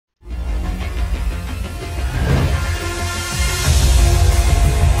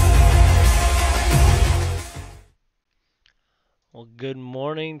Good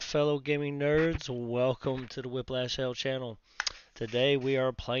morning, fellow gaming nerds. Welcome to the Whiplash Hell channel. Today we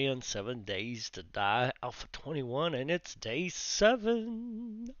are playing 7 Days to Die Alpha 21, and it's day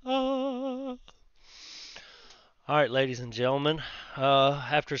 7. Alright, ladies and gentlemen.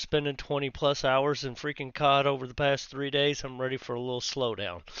 After spending 20 plus hours in freaking COD over the past 3 days, I'm ready for a little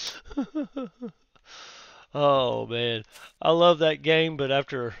slowdown. Oh, man. I love that game, but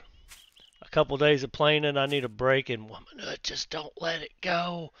after a couple days of playing it, I need a break, and womanhood, just don't let it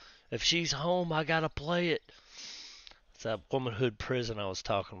go. If she's home, I gotta play it. It's that womanhood prison I was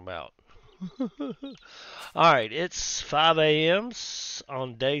talking about. Alright, it's 5 a.m.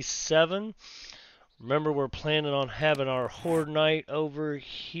 on day 7. Remember, we're planning on having our horde night over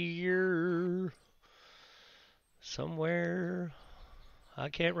here. Somewhere. I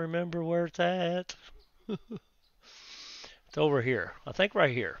can't remember where it's at. It's over here. I think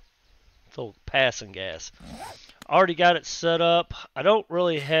right here. It's old passing gas. Already got it set up. I don't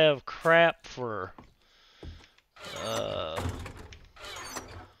really have crap for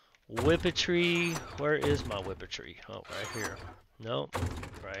whippetry. Where is my whippetry? Oh, right here. Nope,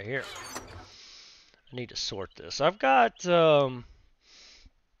 right here. I need to sort this. I've got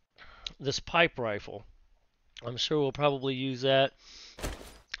this pipe rifle. I'm sure we'll probably use that.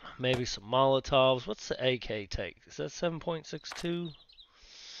 Maybe some Molotovs. What's the AK take? Is that 7.62?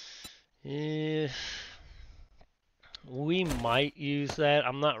 Yeah. We might use that.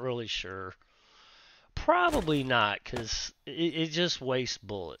 I'm not really sure. Probably not, because it just wastes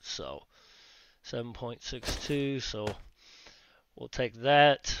bullets. So 7.62. So we'll take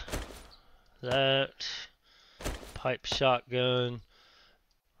that. Pipe shotgun.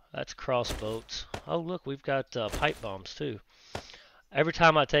 That's crossbows. Oh, look, we've got pipe bombs too. Every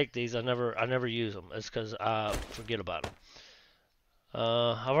time I take these, I never use them. It's because I forget about them.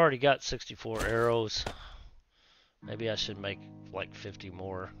 I've already got 64 arrows. Maybe I should make like 50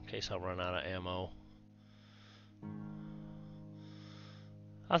 more in case I run out of ammo.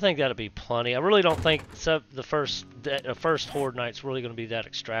 I think that'll be plenty. I really don't think the first horde night's really going to be that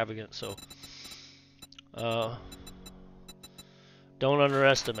extravagant. So, don't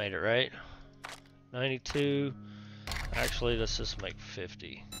underestimate it, right? 92. Actually, let's just make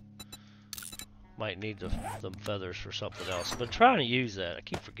 50. Might need the feathers for something else. I've been trying to use that. I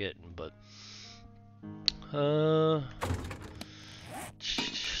keep forgetting, but let's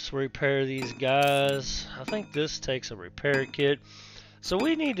repair these guys. I think this takes a repair kit. So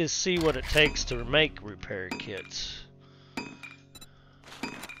we need to see what it takes to make repair kits.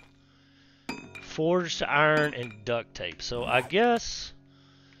 Forged iron and duct tape. So I guess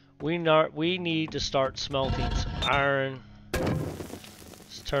we need to start smelting some iron.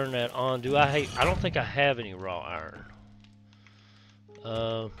 Let's turn that on. I don't think I have any raw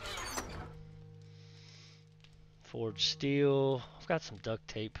iron. Forged steel. I've got some duct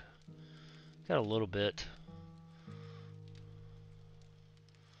tape. Got a little bit.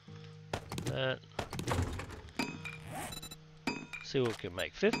 That. See what we can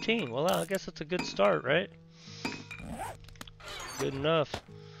make. 15. Well, I guess that's a good start, right? Good enough.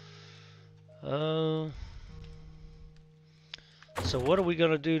 So what are we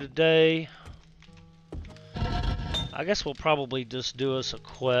gonna do today? I guess we'll probably just do us a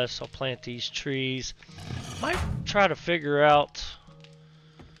quest. I'll plant these trees. Might try to figure out.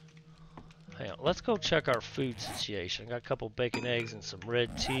 Hang on, let's go check our food situation. Got a couple bacon, eggs, and some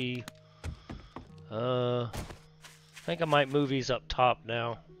red tea. I think I might move these up top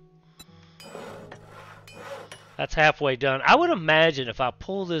now. That's halfway done. I would imagine if I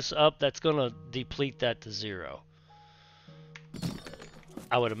pull this up, that's gonna deplete that to 0.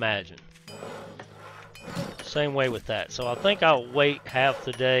 I would imagine. Same way with that. So I think I'll wait half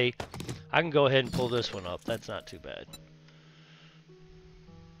the day. I can go ahead and pull this one up. That's not too bad.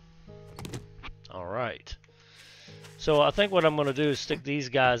 Alright. So I think what I'm going to do is stick these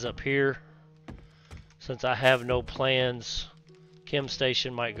guys up here. Since I have no plans. Chem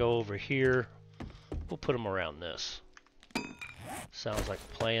station might go over here. We'll put them around this. Sounds like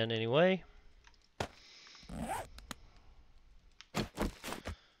a plan anyway.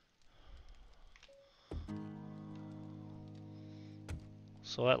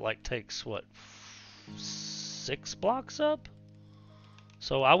 So that like takes what, 6 blocks up?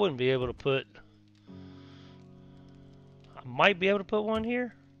 So I wouldn't be able to put, I might be able to put one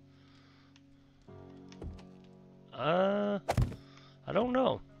here. I don't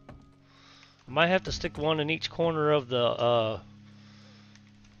know. I might have to stick one in each corner of the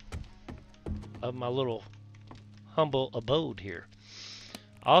of my little humble abode here.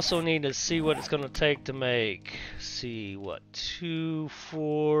 I also need to see what it's going to take to make, see what, 2,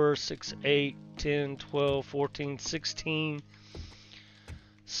 4, 6, 8, 10, 12, 14, 16.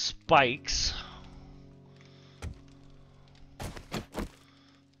 spikes.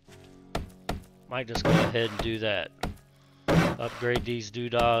 Might just go ahead and do that. Upgrade these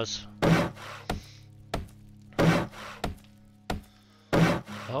doodahs.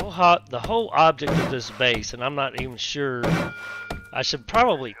 The whole object of this base, and I'm not even sure, I should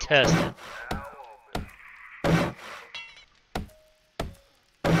probably test it.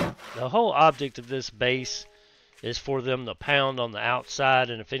 The whole object of this base is for them to pound on the outside,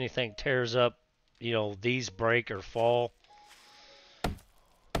 and if anything tears up, you know, these break or fall.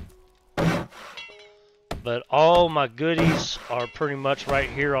 But all my goodies are pretty much right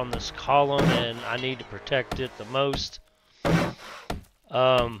here on this column, and I need to protect it the most.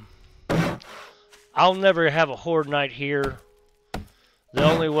 I'll never have a Horde Night here. The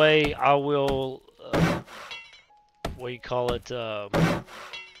only way I will,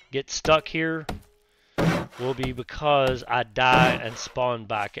 get stuck here will be because I die and spawn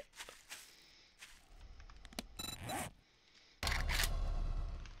back.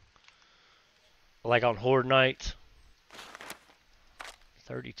 Like on Horde Night.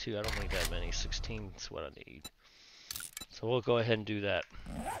 32, I don't need that many. 16 is what I need. So we'll go ahead and do that.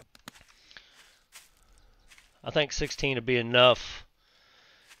 I think 16 would be enough.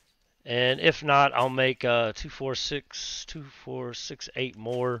 And if not, I'll make 2, 4, 6, 8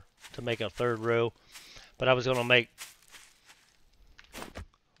 more to make a third row. But I was going to make,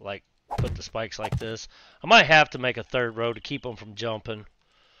 like, put the spikes like this. I might have to make a third row to keep them from jumping.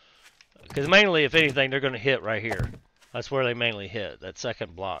 Because mainly, if anything, they're going to hit right here. That's where they mainly hit, that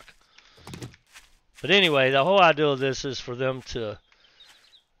second block. But anyway, the whole idea of this is for them to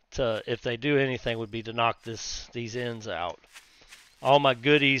if they do anything, would be to knock these ends out. All my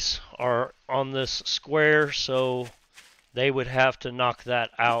goodies are on this square, so they would have to knock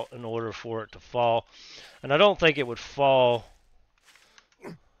that out in order for it to fall. And I don't think it would fall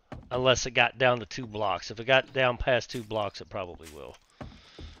unless it got down to 2 blocks. If it got down past 2 blocks, it probably will.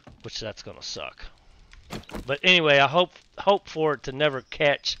 Which that's going to suck. But anyway, I hope for it to never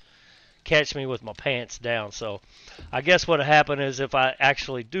catch me with my pants down. So I guess what happened is if I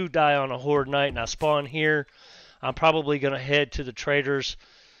actually do die on a Horde Night and I spawn here, I'm probably going to head to the traders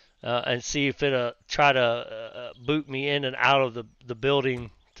and see if it'll try to boot me in and out of the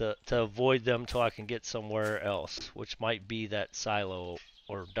building to avoid them till I can get somewhere else, which might be that silo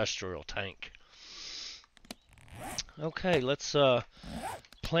or industrial tank. Okay, let's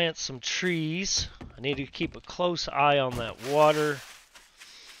plant some trees. I need to keep a close eye on that water.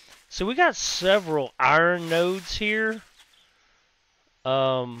 So we got several iron nodes here.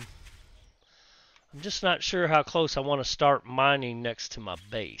 I'm just not sure how close I want to start mining next to my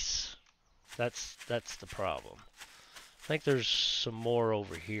base. That's the problem. I think there's some more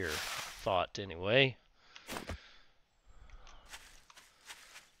over here. I thought anyway.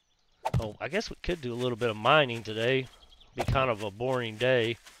 Oh, I guess we could do a little bit of mining today. Be kind of a boring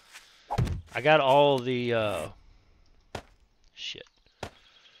day. I got all the shit.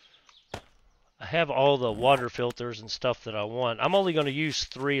 I have all the water filters and stuff that I want. I'm only going to use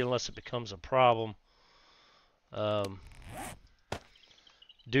 3 unless it becomes a problem.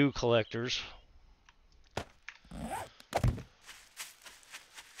 Dew collectors.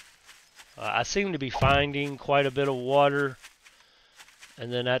 I seem to be finding quite a bit of water.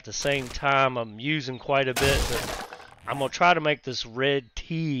 And then at the same time, I'm using quite a bit. But I'm going to try to make this red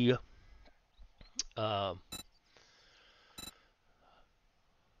tea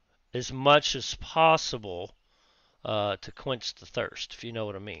as much as possible to quench the thirst, if you know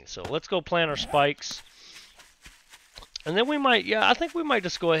what I mean. So let's go plant our spikes. And then we might, I think we might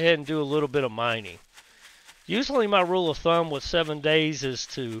just go ahead and do a little bit of mining. Usually my rule of thumb with 7 days is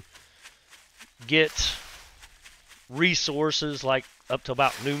to get resources like up to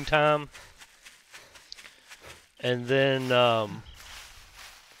about noontime. And then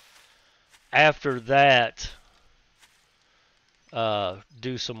after that,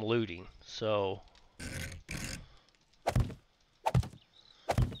 do some looting. So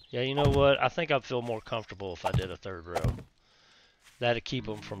yeah, you know what? I think I'd feel more comfortable if I did a third row. That'd keep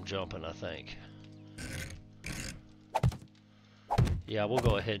them from jumping, I think. Yeah, we'll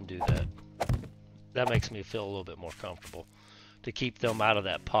go ahead and do that. That makes me feel a little bit more comfortable to keep them out of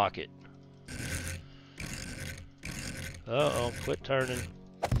that pocket. Uh-oh, quit turning.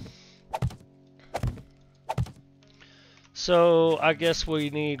 So, I guess we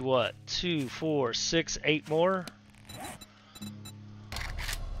need, what, 2, 4, 6, 8 more?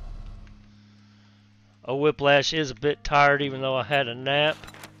 Oh, Whiplash is a bit tired even though I had a nap.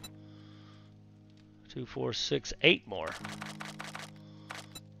 2, 4, 6, 8 more.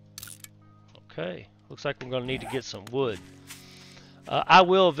 Okay, looks like we're going to need to get some wood. I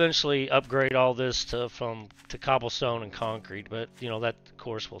will eventually upgrade all this to cobblestone and concrete, but you know that of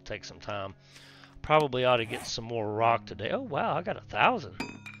course will take some time. Probably ought to get some more rock today. Oh wow, I got 1,000.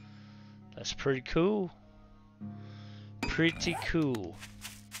 That's pretty cool. Pretty cool.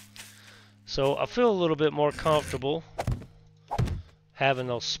 So I feel a little bit more comfortable having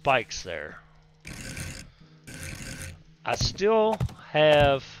those spikes there. I still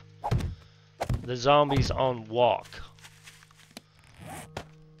have the zombies on walk.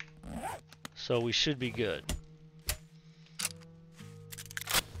 So we should be good.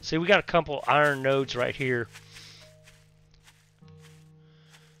 See, we got a couple iron nodes right here.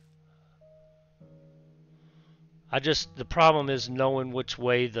 The problem is knowing which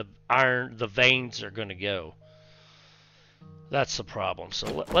way the veins are going to go. That's the problem.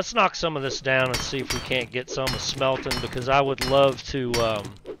 So let's knock some of this down and see if we can't get some smelting, because I would love to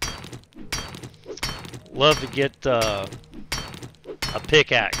get a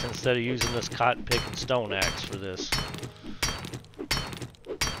pickaxe instead of using this cotton pick and stone axe for this.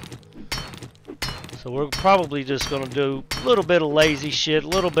 So we're probably just going to do a little bit of lazy shit, a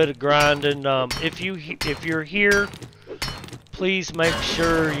little bit of grinding. If you're here, please make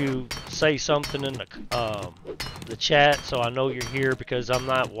sure you say something in the chat so I know you're here, because I'm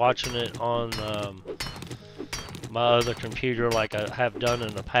not watching it on my other computer like I have done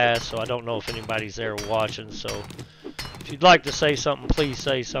in the past, so I don't know if anybody's there watching. So if you'd like to say something, please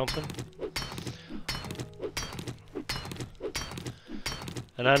say something.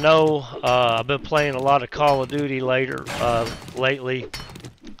 And I know I've been playing a lot of Call of Duty lately.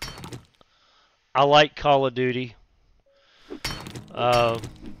 I like Call of Duty. I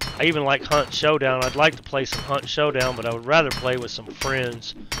even like Hunt Showdown. I'd like to play some Hunt Showdown, but I would rather play with some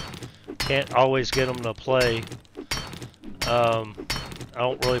friends. Can't always get them to play. I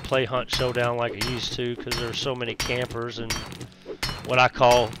don't really play Hunt Showdown like I used to, because there's so many campers and what I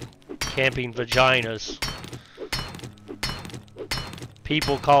call camping vaginas.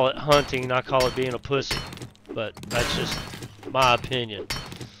 People call it hunting, I call it being a pussy, but that's just my opinion.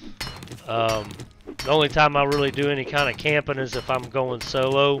 The only time I really do any kind of camping is if I'm going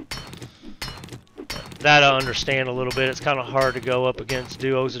solo. That I understand a little bit. It's kind of hard to go up against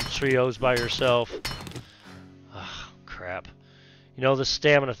duos and trios by yourself. Oh, crap. You know, the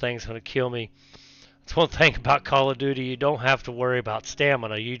stamina thing's going to kill me. That's one thing about Call of Duty. You don't have to worry about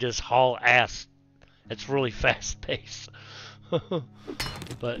stamina. You just haul ass. It's really fast-paced.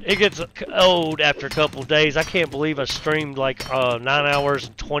 But it gets old after a couple of days. I can't believe I streamed like 9 hours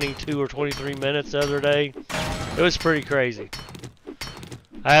and 22 or 23 minutes the other day. It was pretty crazy.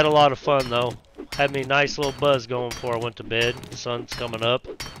 I had a lot of fun though. Had me a nice little buzz going before I went to bed. The sun's coming up.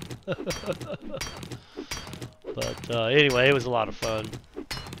 But anyway, it was a lot of fun.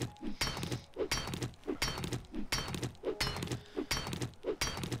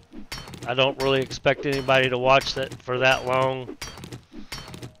 I don't really expect anybody to watch that for that long.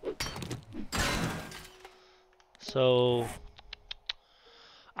 So,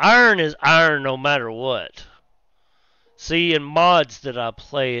 iron is iron no matter what. See, in mods that I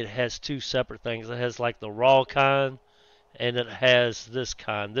play, it has two separate things. It has like the raw kind, and it has this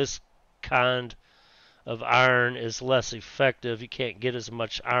kind. This kind of iron is less effective. You can't get as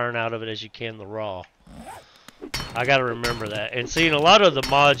much iron out of it as you can the raw. I gotta remember that. And see, in a lot of the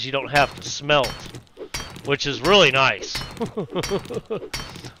mods, you don't have to smelt, which is really nice.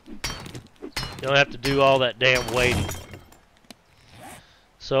 You don't have to do all that damn waiting.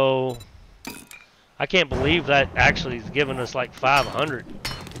 So, I can't believe that actually is giving us like 500.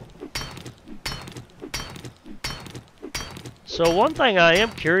 So one thing I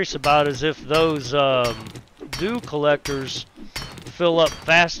am curious about is if those dew collectors fill up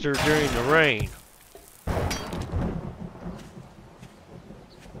faster during the rain.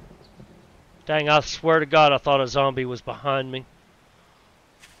 Dang, I swear to God I thought a zombie was behind me.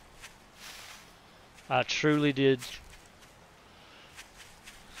 I truly did.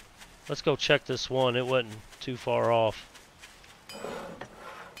 Let's go check this one. It wasn't too far off.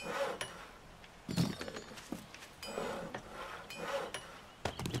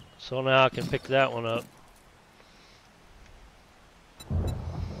 So now I can pick that one up.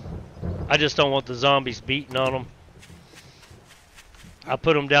 I just don't want the zombies beating on them. I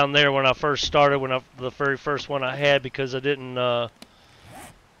put them down there when I first started, the very first one I had, because I didn't have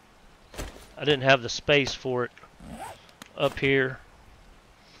the space for it up here.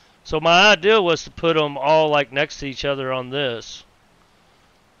 So my idea was to put them all like next to each other on this.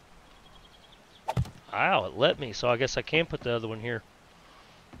 Ow, it let me, so I guess I can put the other one here.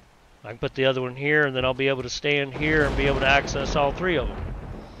 I can put the other one here, and then I'll be able to stand here and be able to access all three of them.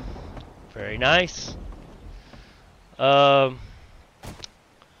 Very nice.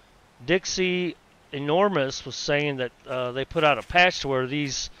 Dixie Enormous was saying that they put out a patch to where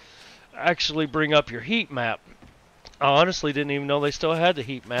these actually bring up your heat map. I honestly didn't even know they still had the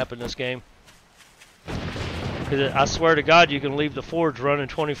heat map in this game. Because I swear to God, you can leave the forge running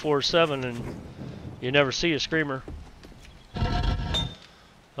 24/7 and you never see a screamer. The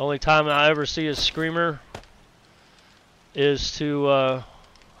only time I ever see a screamer is to, I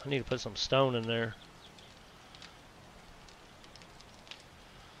need to put some stone in there.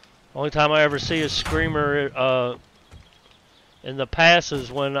 Only time I ever see a screamer in the past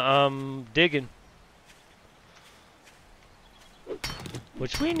is when I'm digging.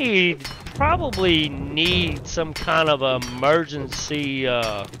 Which we probably need some kind of emergency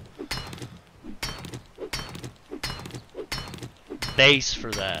base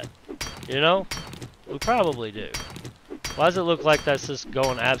for that. You know? We probably do. Why does it look like that's just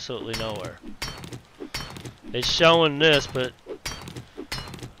going absolutely nowhere? It's showing this, but...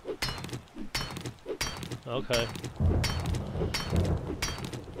 Okay.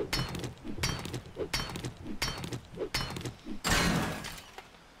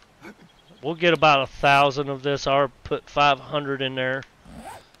 We'll get about 1,000 of this. I'll put 500 in there.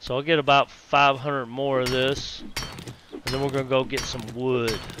 So I'll get about 500 more of this. And then we're going to go get some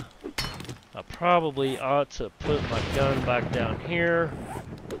wood. I probably ought to put my gun back down here.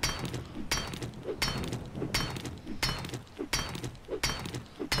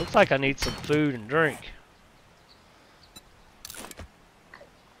 Looks like I need some food and drink.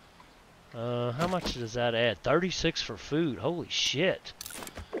 How much does that add? 36 for food. Holy shit.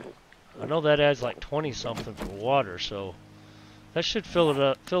 I know that adds like 20 something for water, so that should fill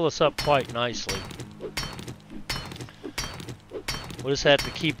us up quite nicely. We'll just have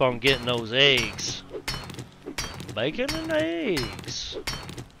to keep on getting those eggs. Bacon and eggs.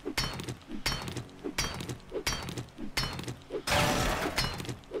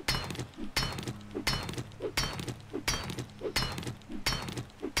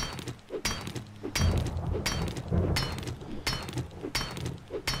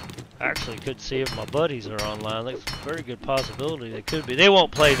 Actually could see if my buddies are online. That's a very good possibility they could be. They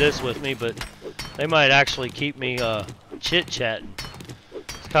won't play this with me, but they might actually keep me chit-chatting.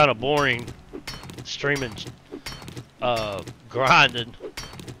 It's kind of boring streaming, grinding.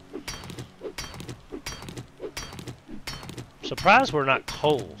 Surprised we're not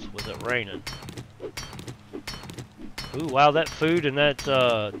cold with it raining. Ooh, wow, that food and that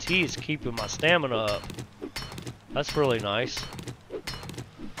tea is keeping my stamina up. That's really nice.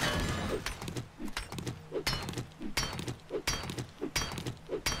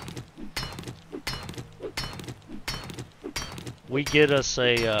 We get us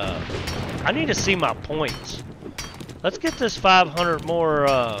a, I need to see my points. Let's get this 500 more,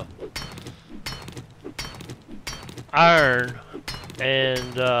 iron,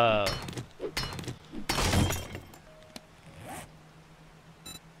 and,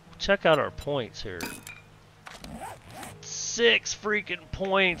 check out our points here. 6 freaking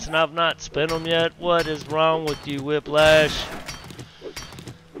points, and I've not spent them yet. What is wrong with you, Whiplash?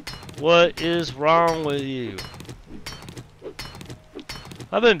 What is wrong with you?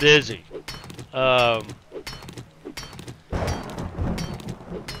 I've been busy. The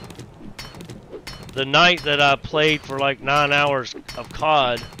night that I played for like 9 hours of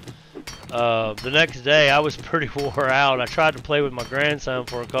COD, the next day I was pretty wore out. I tried to play with my grandson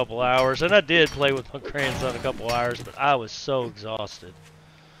for a couple hours, and I did play with my grandson a couple hours, but I was so exhausted.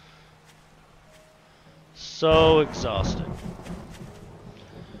 So exhausted.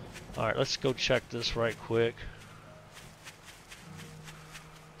 Alright, let's go check this right quick.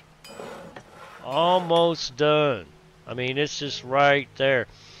 Almost done. I mean, it's just right there.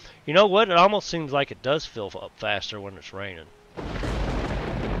 You know what? It almost seems like it does fill up faster when it's raining.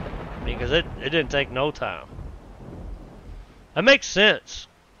 I mean, because it didn't take no time. That makes sense.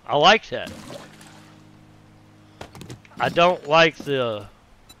 I like that. I don't like this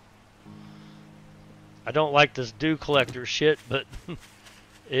dew collector shit, but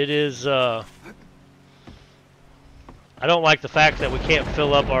it is, I don't like the fact that we can't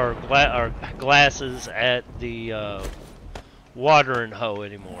fill up our glasses at the watering hole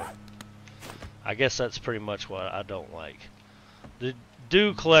anymore. I guess that's pretty much what I don't like. The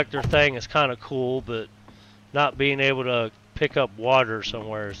dew collector thing is kind of cool, but not being able to pick up water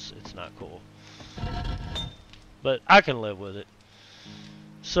somewhere, it's not cool. But I can live with it.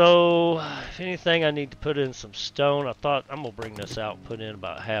 So, if anything, I need to put in some stone. I thought I'm going to bring this out and put in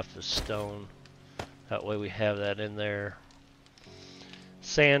about half the stone. That way we have that in there.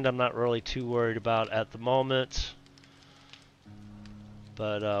 Sand I'm not really too worried about at the moment.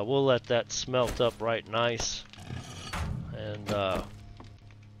 But we'll let that smelt up right nice. And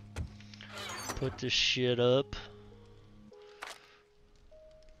put this shit up.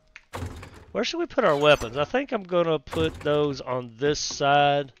 Where should we put our weapons? I think I'm gonna put those on this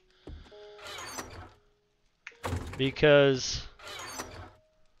side because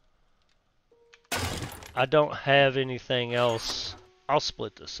I don't have anything else. I'll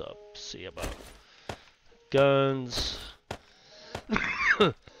split this up. See about guns.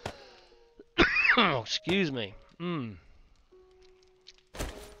 Oh, excuse me.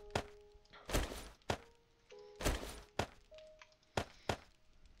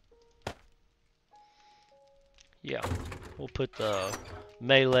 Yeah, we'll put the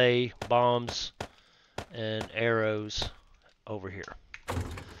melee bombs and arrows over here.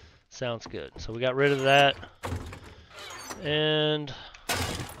 Sounds good. So we got rid of that. And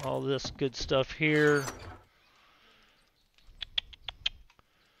all this good stuff here.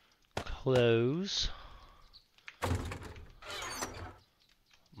 Close.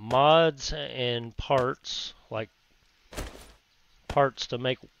 Mods and parts, like parts to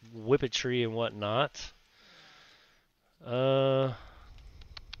make whippetry and whatnot.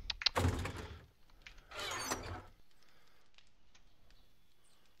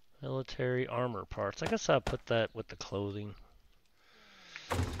 Military armor parts. I guess I'll put that with the clothing.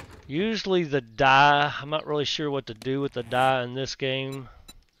 Usually the dye, I'm not really sure what to do with the dye in this game.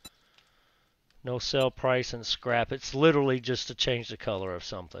 No sell price and scrap. It's literally just to change the color of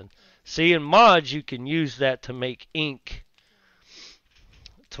something. See, in mods you can use that to make ink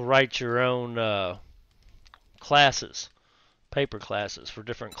to write your own classes, paper classes for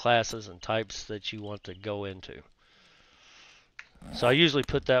different classes and types that you want to go into. So I usually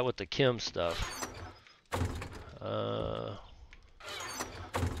put that with the chem stuff. But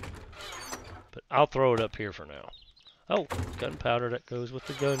I'll throw it up here for now. Oh, gunpowder that goes with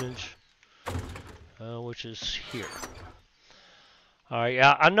the gunnage, which is here. Alright,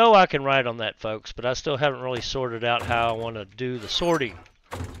 yeah, I know I can write on that, folks, but I still haven't really sorted out how I want to do the sorting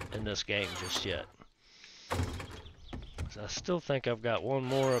in this game just yet. I still think I've got one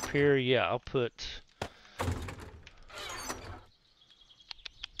more up here. Yeah, I'll put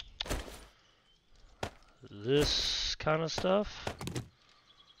this kind of stuff.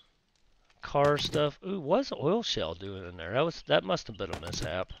 Car stuff. Ooh, what's oil shell doing in there? That must have been a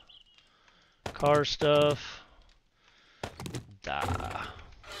mishap. Car stuff.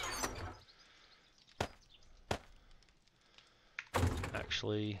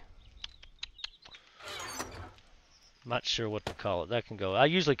 Actually, I'm not sure what to call it. That can go. I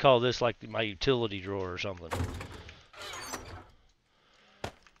usually call this like my utility drawer or something.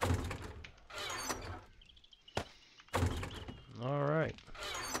 Alright.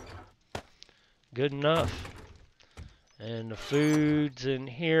 Good enough. And the food's in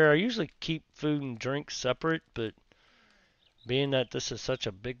here. I usually keep food and drink separate, but being that this is such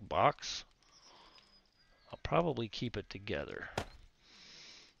a big box, I'll probably keep it together.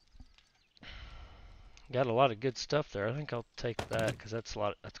 Got a lot of good stuff there. I think I'll take that because that's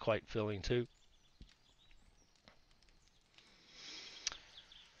quite filling too.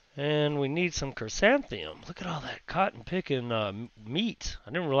 And we need some chrysanthemum. Look at all that cotton picking meat.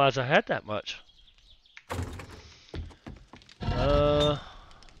 I didn't realize I had that much.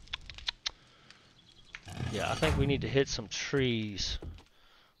 Yeah, I think we need to hit some trees.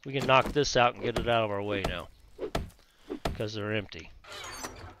 We can knock this out and get it out of our way now, because they're empty.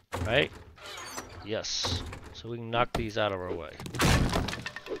 Right? Yes. So we can knock these out of our way.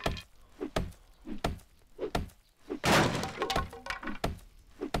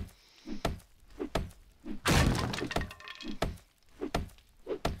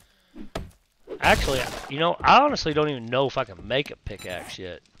 Actually, you know, I honestly don't even know if I can make a pickaxe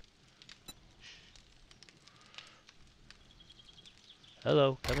yet.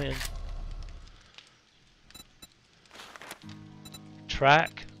 Hello, come in.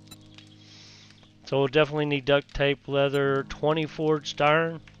 Track. So we'll definitely need duct tape, leather, 20 forged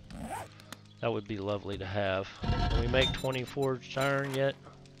iron. That would be lovely to have. Can we make 20 forged iron yet?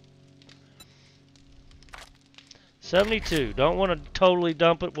 72. Don't want to totally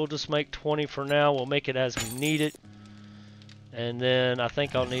dump it. We'll just make 20 for now. We'll make it as we need it. And then I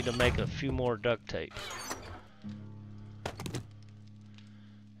think I'll need to make a few more duct tape.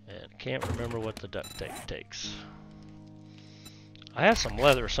 And can't remember what the duct tape takes. I have some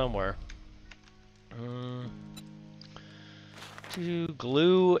leather somewhere. To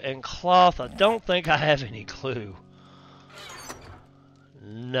glue and cloth. I don't think I have any glue.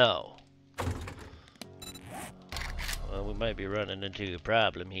 No. Well, we might be running into a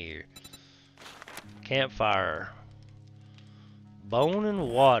problem here. Campfire. Bone and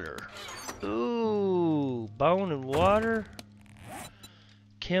water. Ooh, bone and water.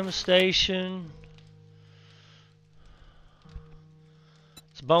 Chem station.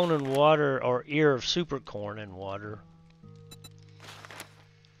 It's bone and water, or ear of supercorn and water.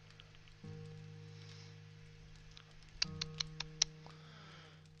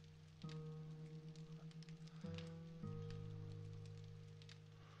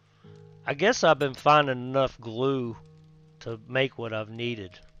 I guess I've been finding enough glue to make what I've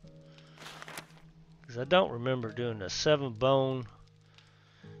needed. Because I don't remember doing the 7 bone.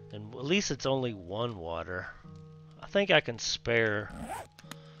 And at least it's only 1 water. I think I can spare.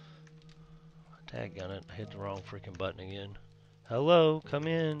 Dadgummit, I hit the wrong freaking button again. Hello, come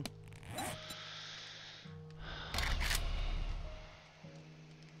in.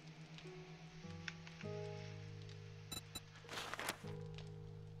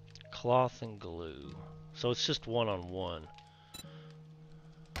 Cloth and glue. So it's just 1-on-1.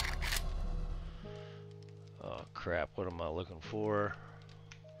 Oh crap, what am I looking for?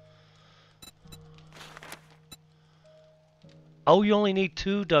 Oh, you only need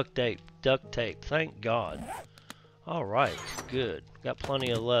 2 duct tape. Thank God. Alright, good. Got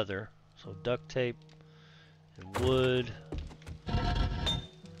plenty of leather. So duct tape and wood.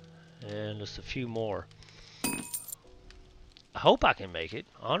 And just a few more. I hope I can make it.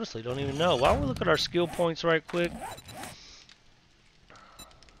 Honestly, don't even know. Why don't we look at our skill points right quick?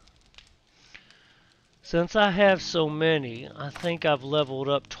 Since I have so many, I think I've leveled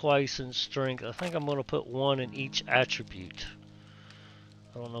up twice in strength. I think I'm going to put 1 in each attribute.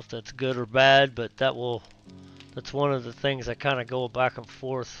 I don't know if that's good or bad, but that's one of the things I kind of go back and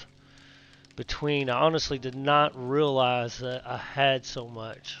forth between. I honestly did not realize that I had so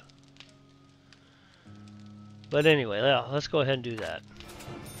much. But anyway, yeah, let's go ahead and do that.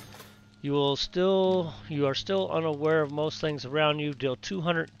 You are still unaware of most things around you. Deal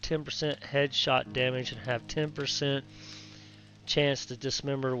 210% headshot damage and have 10% chance to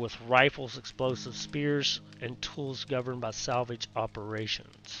dismember with rifles, explosive spears, and tools governed by salvage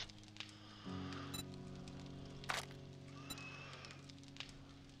operations.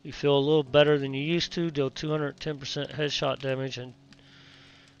 You feel a little better than you used to. Deal 210% headshot damage. And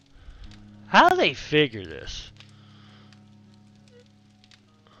how do they figure this?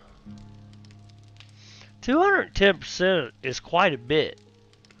 210% is quite a bit.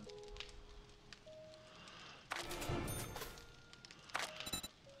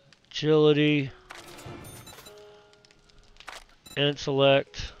 Agility,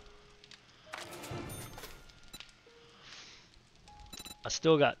 intellect. I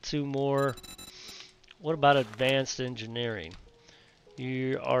still got 2 more. What about advanced engineering?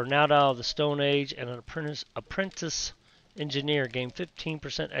 You are now out of the Stone Age and an apprentice engineer. Gain 15%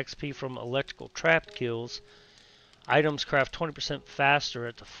 XP from electrical trap kills. Items craft 20% faster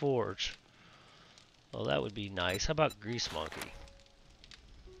at the forge. Well, that would be nice. How about Grease Monkey?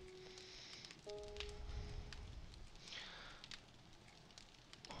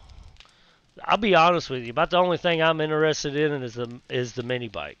 I'll be honest with you. About the only thing I'm interested in is the mini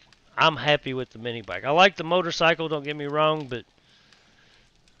bike. I'm happy with the mini bike. I like the motorcycle. Don't get me wrong, but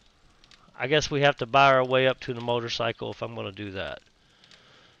I guess we have to buy our way up to the motorcycle if I'm going to do that.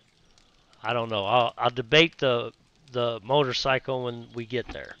 I don't know. I'll debate the motorcycle when we get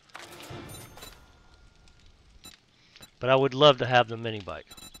there. But I would love to have the mini bike.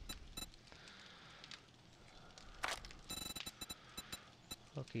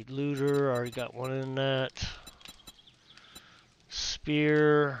 Lucky Looter, already got 1 in that.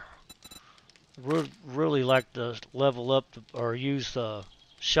 Spear. Would really like to level up or use the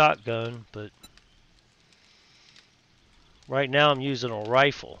shotgun, but right now I'm using a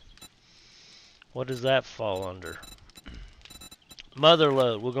rifle. What does that fall under? Mother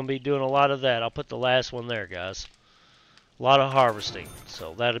load. We're going to be doing a lot of that. I'll put the last one there, guys. A lot of harvesting,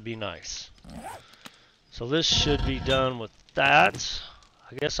 so that'd be nice. So this should be done with that.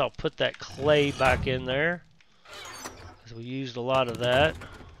 I guess I'll put that clay back in there, because we used a lot of that.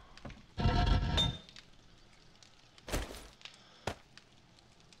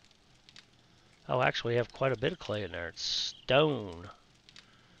 Oh, actually, we have quite a bit of clay in there. It's stone.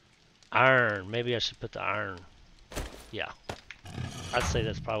 Iron. Maybe I should put the iron. Yeah. I'd say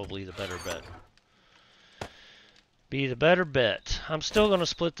that's probably the better bet. Be the better bet. I'm still going to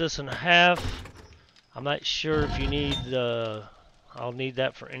split this in half. I'm not sure if you need the... I'll need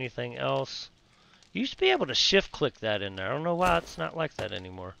that for anything else. You used to be able to shift click that in there. I don't know why it's not like that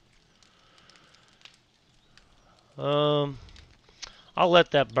anymore. I'll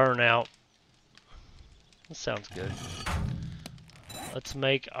let that burn out. That sounds good. Let's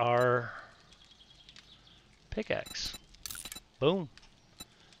make our pickaxe. Boom.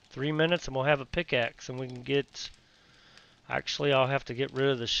 3 minutes and we'll have a pickaxe and we can get... Actually, I'll have to get rid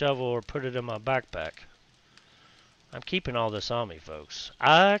of the shovel or put it in my backpack. I'm keeping all this on me, folks.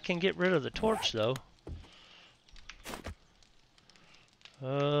 I can get rid of the torch, though.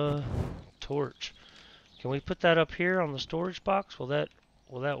 Torch. Can we put that up here on the storage box? Will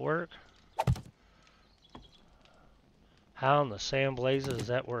that work? How in the sand blazes is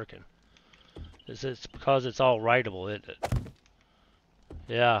that working? Is it because it's all writable, isn't it?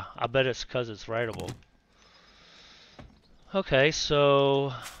 Yeah, I bet it's because it's writable. Okay,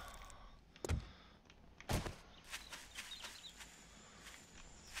 so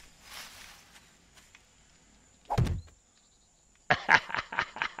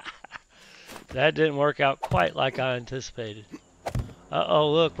that didn't work out quite like I anticipated. Uh-oh,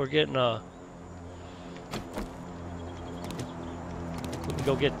 look, we're getting a... We can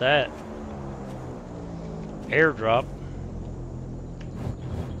go get that. Airdrop.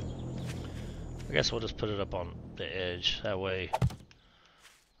 I guess we'll just put it up on the edge. That way,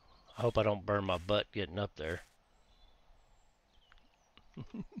 I hope I don't burn my butt getting up there.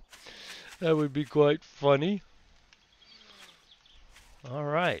 That would be quite funny.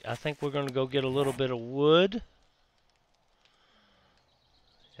 Alright, I think we're going to go get a little bit of wood.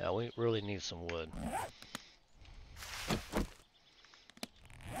 Yeah, we really need some wood.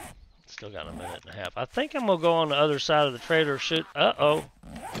 Still got a minute and a half. I think I'm going to go on the other side of the trailer. Shoot. Uh-oh.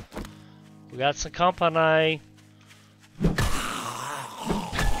 We got some company.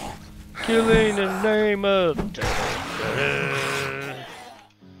 Killing in the name of...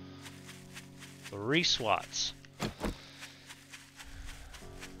 3 swats.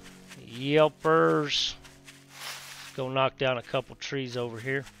 Yelpers. Go knock down a couple trees over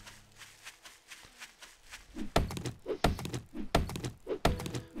here.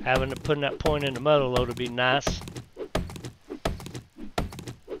 Having to put that point in the metal though to be nice.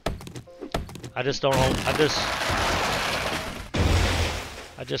 I just don't know.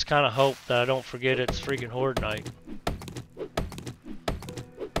 I just kind of hope that I don't forget it's freaking Horde night.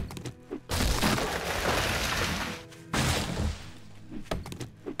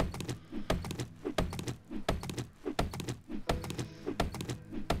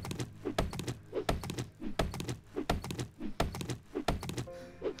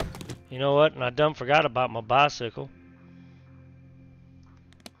 You know what? And I done forgot about my bicycle.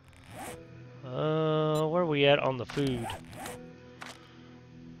 Where are we at on the food?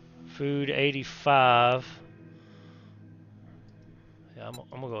 Food 85. Yeah, I'm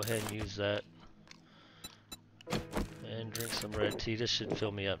gonna go ahead and use that. And drink some red tea. This should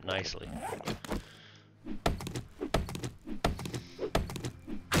fill me up nicely.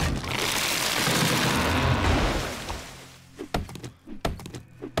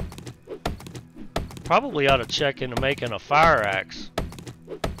 Probably ought to check into making a fire axe.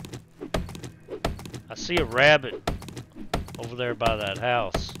 I see a rabbit over there by that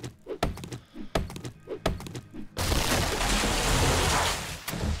house.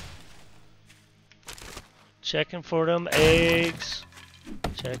 Checking for them eggs.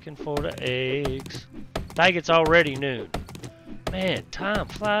 Checking for the eggs. I think it's already noon. Man, time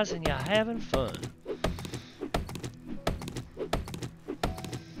flies and y'all having fun.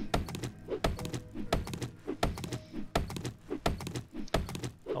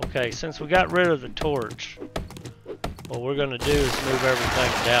 Okay, since we got rid of the torch, what we're going to do is move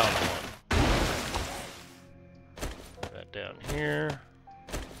everything down one. Put that down here.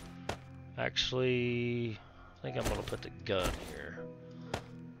 Actually, I think I'm going to put the gun here.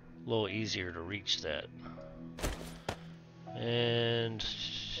 A little easier to reach that. And...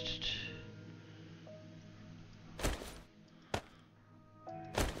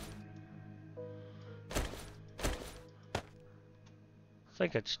 I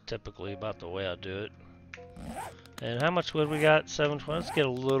think that's typically about the way I do it. And how much wood we got? 720. Let's get a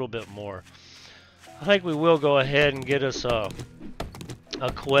little bit more. I think we will go ahead and get us a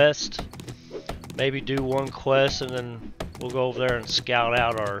quest. Maybe do one quest and then we'll go over there and scout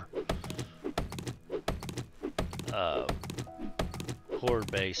out our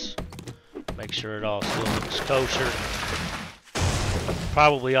horde base. Make sure it all still looks kosher.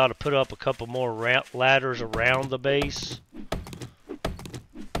 Probably ought to put up a couple more ladders around the base.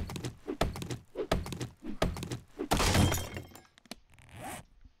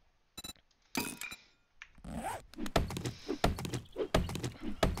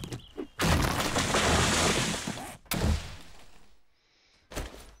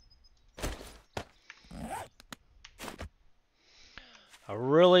 I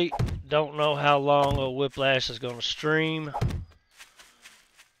really don't know how long a Whiplash is going to stream.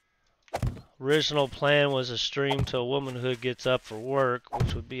 Original plan was a stream till womanhood gets up for work,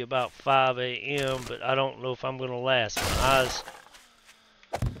 which would be about 5 a.m., but I don't know if I'm going to last. My eyes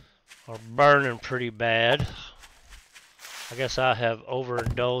are burning pretty bad. I guess I have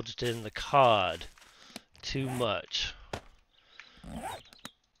overindulged in the COD too much.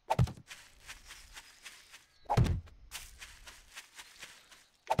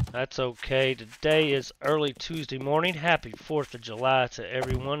 That's okay. Today is early Tuesday morning. Happy 4th of July to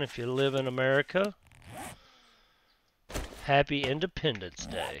everyone if you live in America. Happy Independence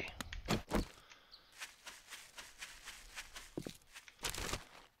Day.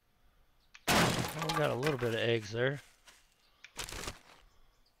 Oh, we got a little bit of eggs there.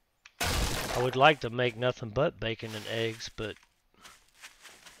 I would like to make nothing but bacon and eggs, but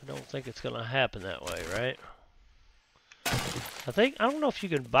I don't think it's going to happen that way, right? I don't know if you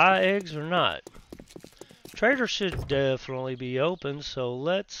can buy eggs or not. Trader should definitely be open, so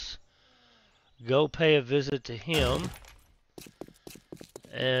let's go pay a visit to him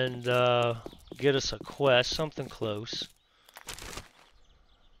and get us a quest, something close.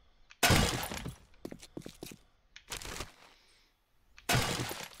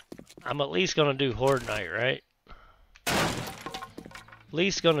 I'm at least going to do Horde Night, right? At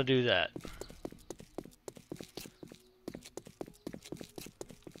least going to do that.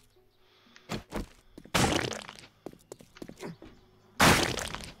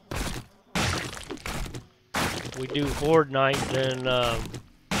 If we do Horde Night, then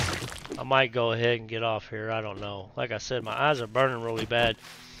I might go ahead and get off here. I don't know. Like I said, my eyes are burning really bad.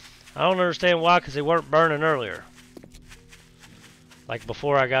 I don't understand why, because they weren't burning earlier. Like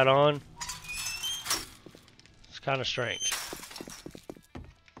before I got on. It's kind of strange.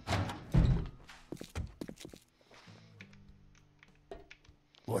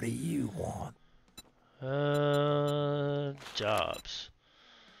 What do you want? Jobs.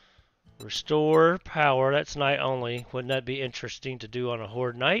 Restore power. That's night only. Wouldn't that be interesting to do on a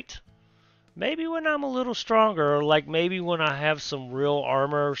Horde Night? Maybe when I'm a little stronger, or like maybe when I have some real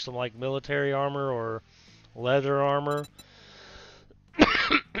armor, some like military armor or leather armor.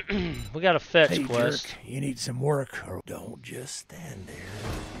 We got a fetch quest. Jerk, you need some work, or don't just stand there.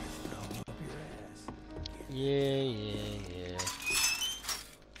 Thumb up your ass. Yeah.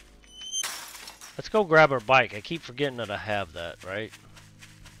 Let's go grab our bike. I keep forgetting that I have that, right?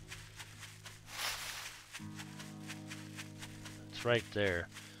 It's right there.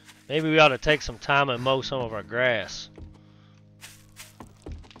 Maybe we ought to take some time and mow some of our grass.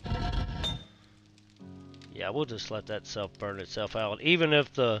 Yeah, we'll just let that burn itself out. Even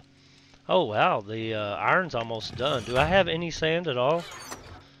if the... Oh, wow, the iron's almost done. Do I have any sand at all?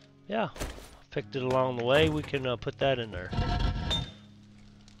 Yeah, picked it along the way. We can put that in there.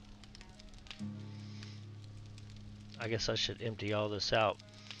 I guess I should empty all this out.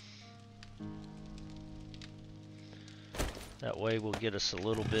 That way we'll get us a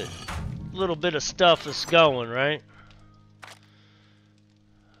little bit of stuff that's going, right?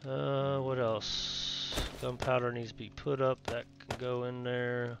 What else? Gunpowder needs to be put up. That can go in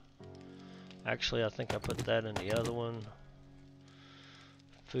there. Actually, I think I put that in the other one.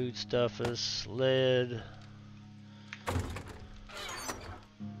 Food stuff is lead.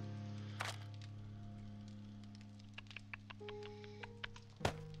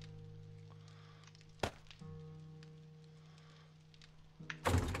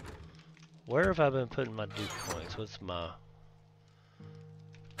 Where have I been putting my Duke coins? What's my...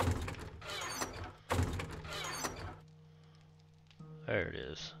 There it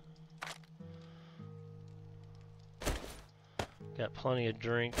is. Got plenty of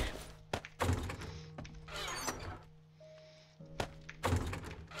drink.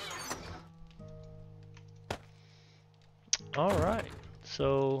 Alright,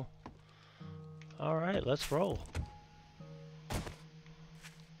 so... Alright, let's roll.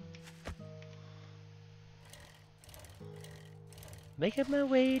 Making my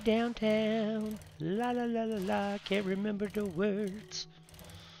way downtown, la la la la la, can't remember the words.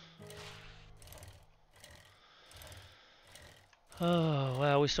 Oh,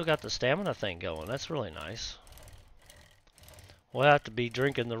 wow, we still got the stamina thing going, that's really nice. We'll have to be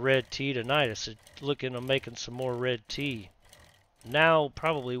drinking the red tea tonight. I said, looking at making some more red tea. Now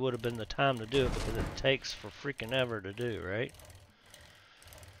probably would have been the time to do it because it takes for freaking ever to do, right?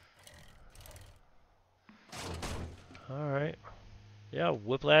 Alright. Yeah,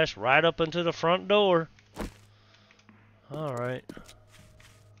 whiplash right up into the front door. Alright.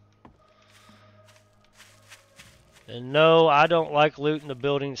 And no, I don't like looting the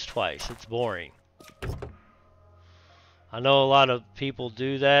buildings twice. It's boring. I know a lot of people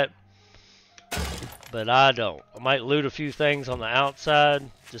do that, but I don't. I might loot a few things on the outside,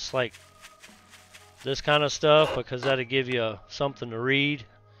 just like this kind of stuff because that'll give you something to read.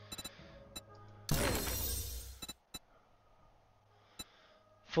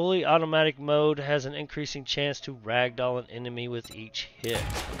 Fully automatic mode has an increasing chance to ragdoll an enemy with each hit.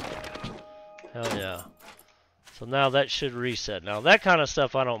 Hell yeah. So now that should reset. Now that kind of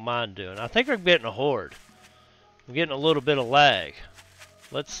stuff I don't mind doing. I think I'm getting a horde. I'm getting a little bit of lag.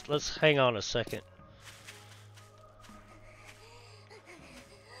 Let's hang on a second.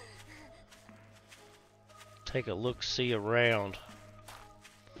 Take a look-see around.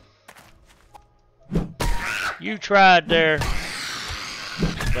 You tried there,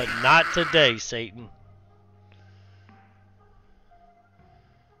 but not today, Satan.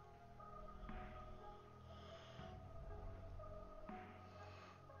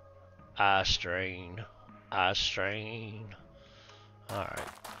 Eye strain. Eye strain. Alright.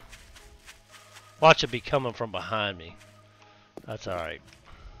 Watch it be coming from behind me. That's alright.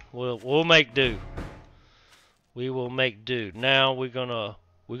 We'll make do. We will make do. Now we're gonna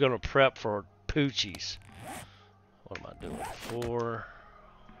prep for Poochies. What am I doing? For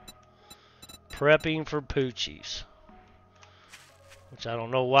prepping for Poochies. Which I don't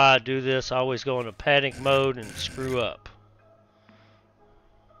know why I do this. I always go into panic mode and screw up.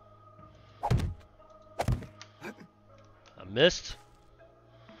 I missed.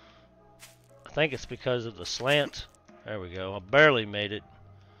 I think it's because of the slant. There we go. I barely made it.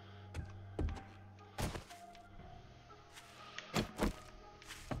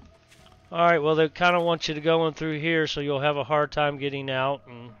 Alright, well they kind of want you to go in through here so you'll have a hard time getting out.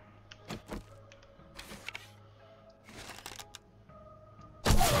 And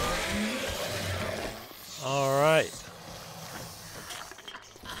alright.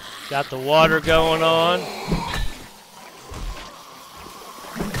 Got the water going on.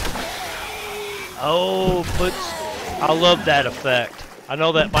 Oh, I love that effect. I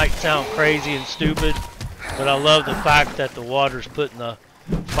know that might sound crazy and stupid, but I love the fact that the water's putting the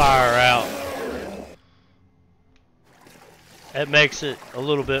fire out. It makes it a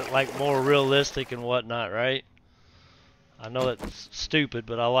little bit like more realistic and whatnot, right? I know that's stupid,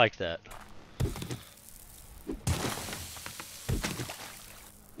 but I like that.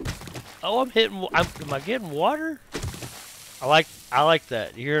 Oh, I'm hitting. Am I getting water? I like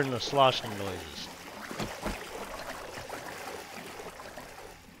that. You're hearing the sloshing noises.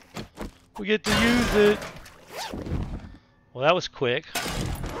 We get to use it. Well, that was quick.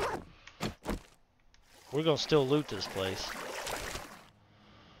 We're gonna still loot this place.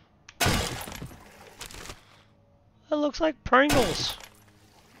 That looks like Pringles.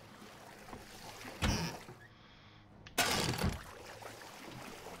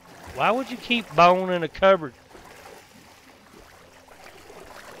 Why would you keep bone in a cupboard?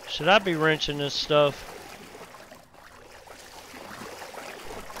 Should I be wrenching this stuff?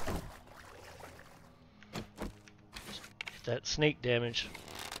 Get that sneak damage.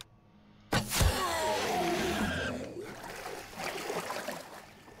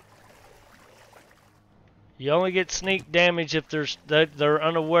 You only get sneak damage if they're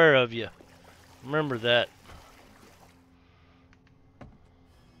unaware of you. Remember that.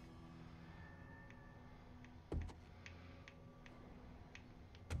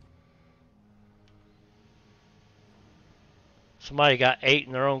 Somebody got 8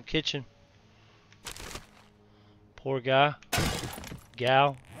 in their own kitchen. Poor guy.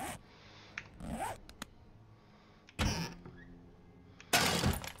 Gal.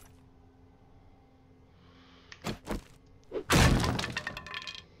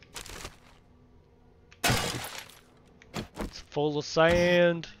 It's full of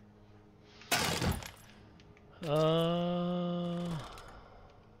sand.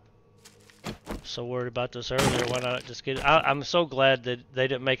 So worried about this earlier. Why not just get it? I'm so glad that they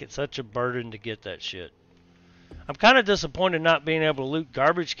didn't make it such a burden to get that shit. I'm kind of disappointed not being able to loot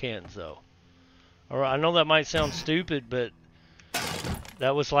garbage cans though. Or I know that might sound stupid, but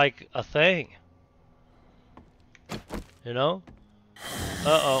that was like a thing. You know?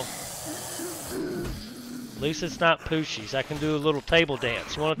 Uh-oh. At least it's not Poochies. I can do a little table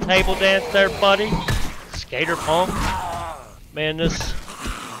dance. You want a table dance there, buddy? Skater punk? Man, this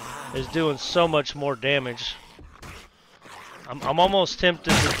is doing so much more damage. I'm almost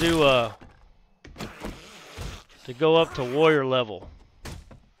tempted to do to go up to warrior level.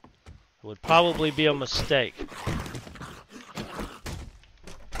 It would probably be a mistake.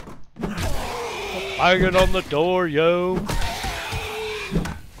 Banging on the door, yo.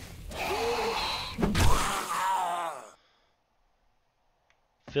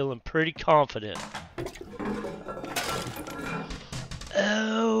 Feeling pretty confident.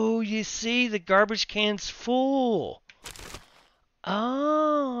 Oh, you see, the garbage can's full.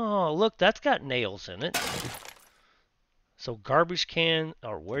 Oh, Oh, look, that's got nails in it. So garbage can,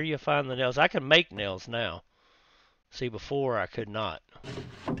 or where do you find the nails? I can make nails now. See, before I could not.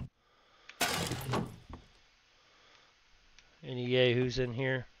 Any yahoos in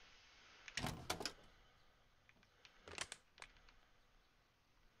here?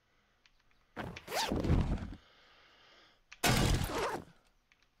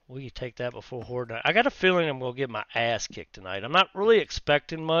 Will you take that before Horde Night? I got a feeling I'm going to get my ass kicked tonight. I'm not really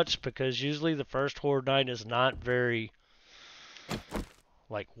expecting much because usually the first Horde Night is not very,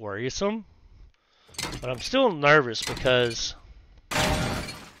 like, worrisome. But I'm still nervous because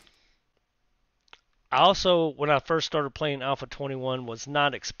I also, when I first started playing Alpha 21, was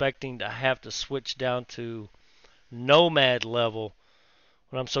not expecting to have to switch down to Nomad level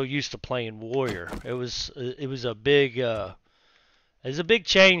when I'm so used to playing Warrior. It was a big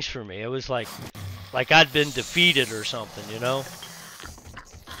change for me. It was like I'd been defeated or something, you know?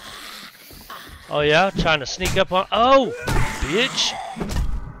 Oh yeah, trying to sneak up on. Oh, bitch!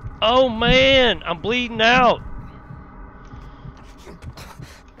 Oh man, I'm bleeding out.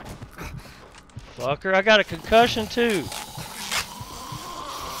 Fucker, I got a concussion too.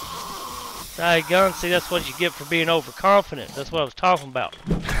 Daggone, see, that's what you get for being overconfident. That's what I was talking about.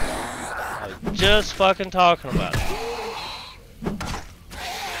 I was just fucking talking about it.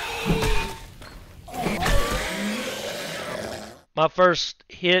 My first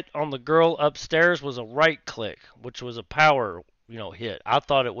hit on the girl upstairs was a right click, which was a power, hit. I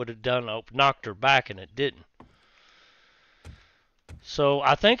thought it would have knocked her back, and it didn't. So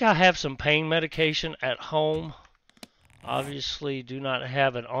I think I have some pain medication at home. Obviously, do not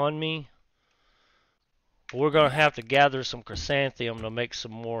have it on me. But we're going to have to gather some chrysanthemum to make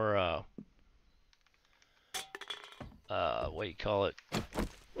some more, what do you call it?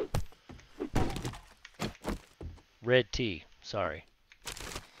 Red tea. Sorry.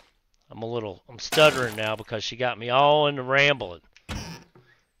 I'm stuttering now because she got me all into rambling.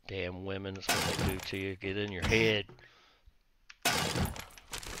 Damn women, that's what they do to you. Get in your head.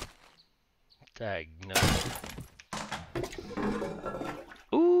 Dag no.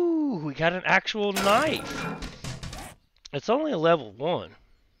 Ooh, we got an actual knife. It's only a level 1.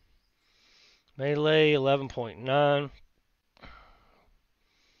 Melee 11.9.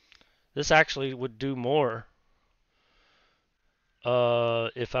 This actually would do more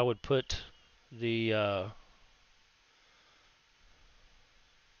if I would put the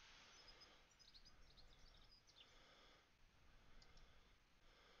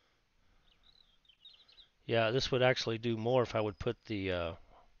yeah, this would actually do more if I would put the what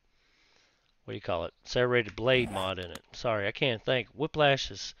do you call it? Serrated blade mod in it. Sorry, I can't think.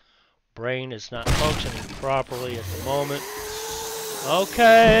 Whiplash's brain is not functioning properly at the moment.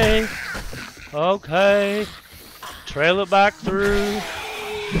 Okay. Okay. Trail it back through.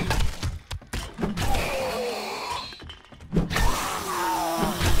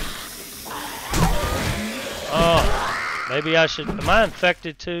 Oh, maybe I should. Am I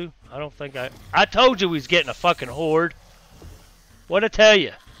infected too? I don't think I told you we was getting a fucking horde. What'd I tell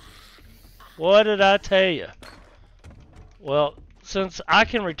you? What did I tell you? Well, since I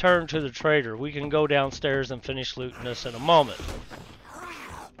can return to the trader, we can go downstairs and finish looting this in a moment.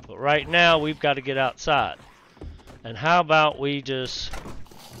 But right now, we've got to get outside. And how about we just...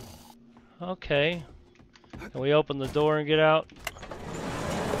 Okay. Can we open the door and get out?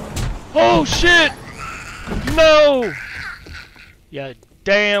 Oh, shit! No! Yeah,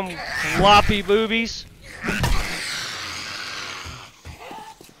 damn floppy boobies.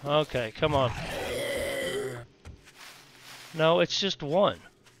 Okay, come on. No, it's just one.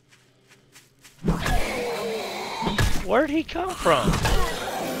 Where'd he come from?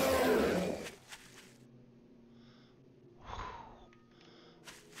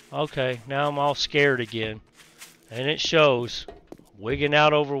 Okay, now I'm all scared again. And it shows. Wigging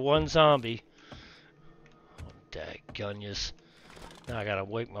out over one zombie. Oh, daggunyas. Now I gotta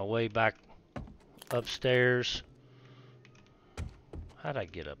wake my way back upstairs. How'd I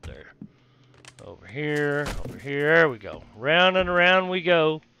get up there? Over here, there we go. Round and around we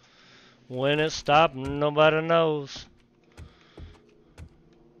go. When it stopped, nobody knows.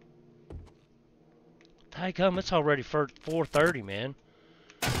 Daggum, it's already 4:30, man.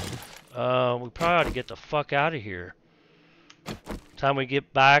 We probably ought to get the fuck out of here. Time we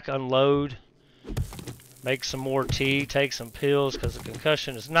get back, unload, make some more tea, take some pills, because the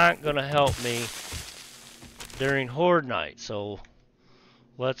concussion is not going to help me during Horde Night. So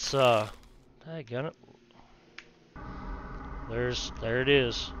let's daggone it. There it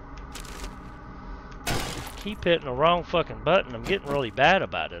is. Keep hitting the wrong fucking button. I'm getting really bad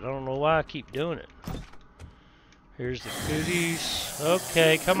about it. I don't know why I keep doing it. Here's the cooties.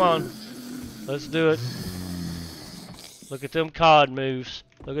 Okay, come on. Let's do it. Look at them cod moves.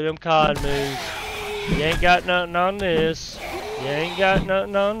 Look at them cod moves. You ain't got nothing on this. You ain't got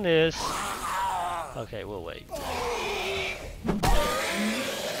nothing on this. Okay, we'll wait.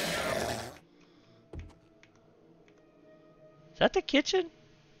 Is that the kitchen?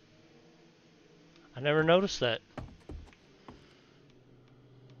 I never noticed that.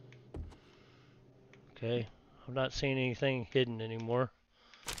 Okay, I'm not seeing anything hidden anymore.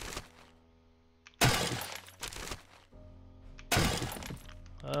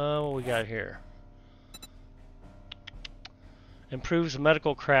 What we got here? Improves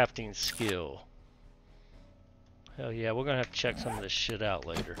medical crafting skill. Hell yeah, we're gonna have to check some of this shit out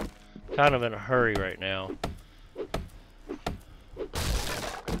later. Kind of in a hurry right now.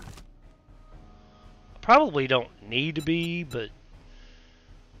 Probably don't need to be, but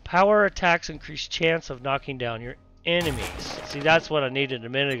power attacks increase chance of knocking down your enemies. See, that's what I needed a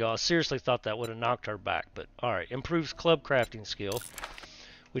minute ago. I seriously thought that would have knocked her back, but alright. Improves club crafting skill.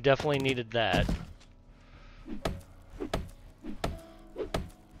 We definitely needed that.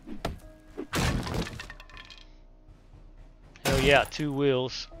 Hell yeah, 2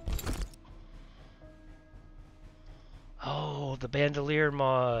 wheels. Oh, the bandolier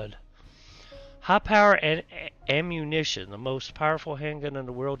mod. High power and ammunition. The most powerful handgun in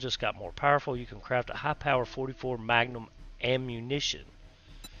the world just got more powerful. You can craft a high power 44 Magnum ammunition.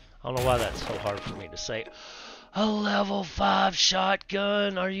 I don't know why that's so hard for me to say. A level 5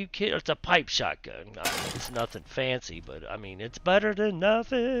 shotgun? Are you kidding? It's a pipe shotgun. I mean, it's nothing fancy, but I mean, it's better than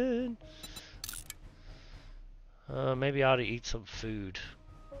nothing. Maybe I ought to eat some food.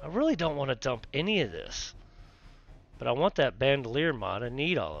 I really don't want to dump any of this. But I want that bandolier mod. I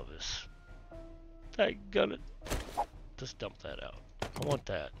need all of this. I got it. Just dump that out. I want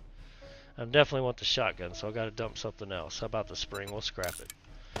that. I definitely want the shotgun, so I got to dump something else. How about the spring? We'll scrap it.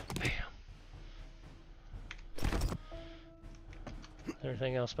 Bam.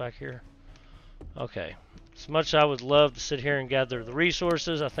 Anything else back here? Okay. As much as I would love to sit here and gather the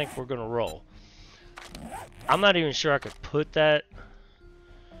resources, I think we're going to roll. I'm not even sure I could put that.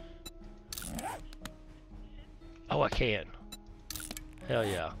 Oh, I can. Hell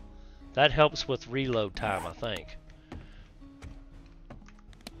yeah. That helps with reload time, I think.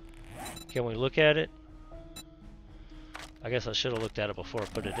 Can we look at it? I guess I should have looked at it before I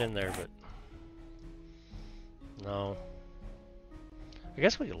put it in there, but no. I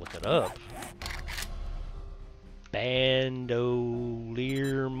guess we can look it up.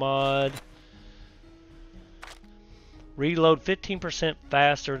 Bandolier mod. Reload 15%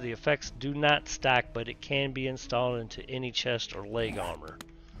 faster. The effects do not stack, but it can be installed into any chest or leg armor.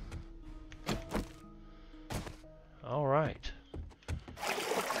 Alright.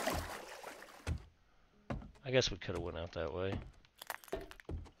 I guess we could have went out that way.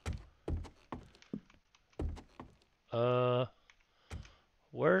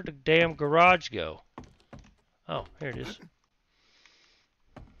 Where'd the damn garage go? Oh, here it is.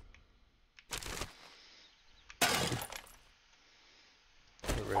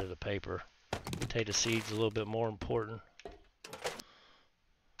 Get rid of the paper. Potato seeds a little bit more important.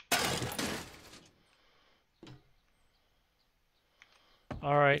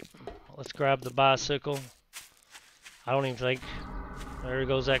 Alright, let's grab the bicycle. I don't even think... There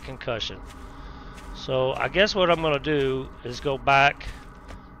goes that concussion. So, I guess what I'm going to do is go back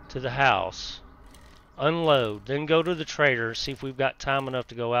to the house, unload, then go to the trader, see if we've got time enough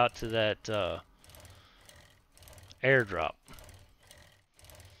to go out to that airdrop.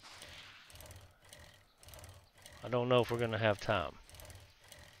 I don't know if we're going to have time.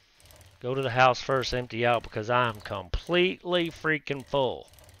 Go to the house first, empty out, because I'm completely freaking full.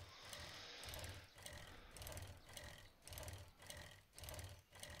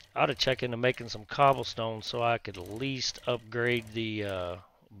 I ought to check into making some cobblestone so I could at least upgrade the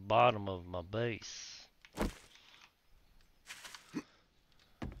bottom of my base.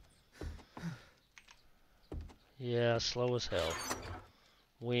 Yeah, slow as hell.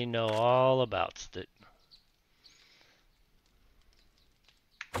 We know all about it.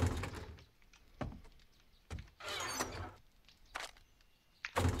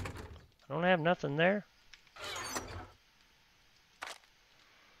 I don't have nothing there.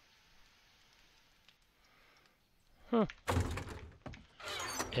 Huh.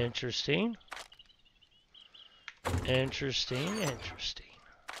 Interesting. Interesting.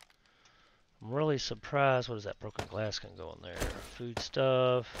 I'm really surprised. What is that broken glass can go in there? Food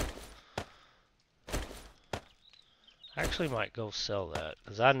stuff. I actually might go sell that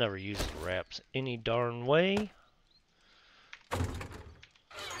because I never use the wraps any darn way.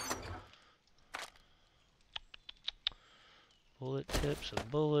 Bullet tips and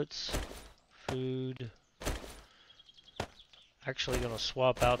bullets. Food. Actually gonna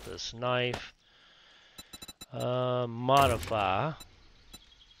swap out this knife. Modify.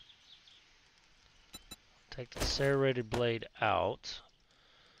 Take the serrated blade out.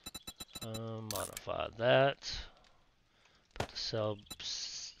 Modify that. Put the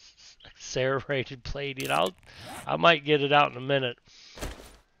serrated blade in. I might get it out in a minute.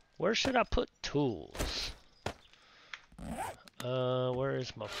 Where should I put tools? Where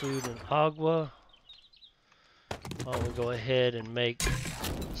is my food and agua? I'll go ahead and make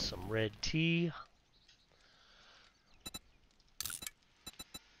some red tea.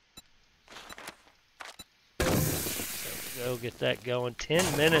 Go get that going.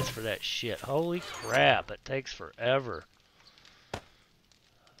 10 minutes for that shit. Holy crap, it takes forever.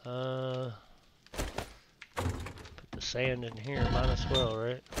 Put the sand in here, might as well,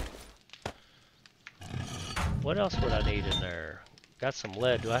 right? What else would I need in there? Got some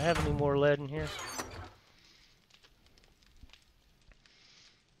lead. Do I have any more lead in here?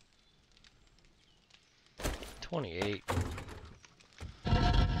 $28.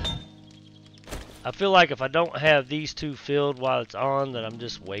 I feel like if I don't have these two filled while it's on, then I'm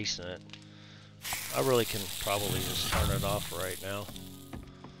just wasting it. I really can probably just turn it off right now.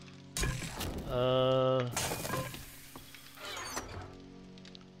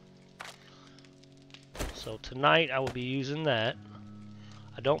 So tonight I will be using that.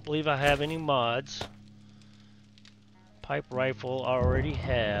 I don't believe I have any mods. Pipe rifle I already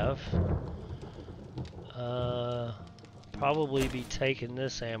have. Probably be taking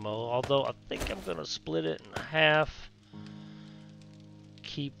this ammo, although I think I'm gonna split it in half.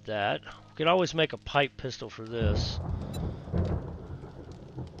 Keep that. We could always make a pipe pistol for this.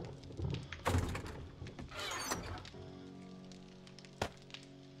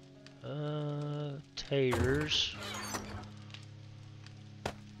 Taters.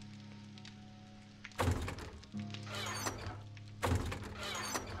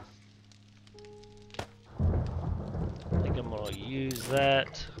 Use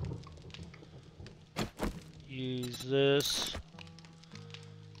that. Use this.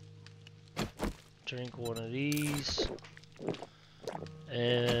 Drink one of these.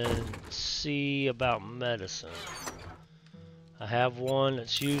 And see about medicine. I have one.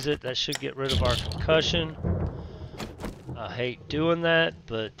 Let's use it. That should get rid of our concussion. I hate doing that,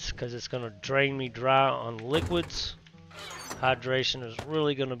 but because it's going to drain me dry on liquids. Hydration is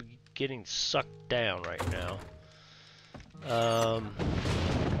really going to be getting sucked down right now.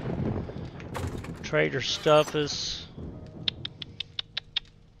 Trader stuff is.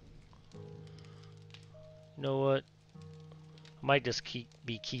 You know what? I might just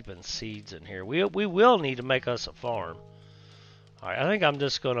be keeping seeds in here. We will need to make us a farm. All right, I think I'm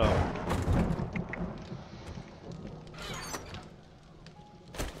just gonna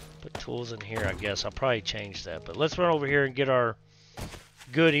put tools in here. I guess I'll probably change that. But let's run over here and get our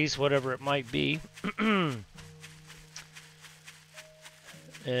goodies, whatever it might be.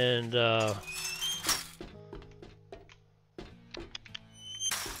 And I'm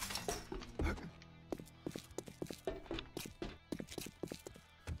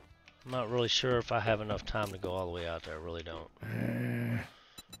not really sure if I have enough time to go all the way out there. I really don't.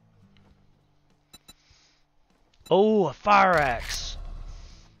 Oh, a fire axe.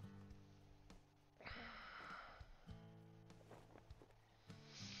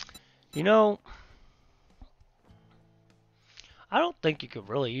 You know, I don't think you could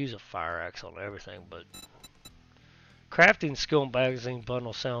really use a fire axe on everything, but crafting skill magazine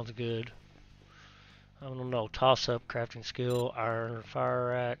bundle sounds good. I don't know, toss up, crafting skill, iron,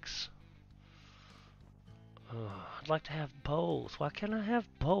 fire axe. I'd like to have both. Why can't I have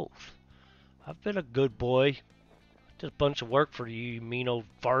both? I've been a good boy. Just a bunch of work for you, you mean old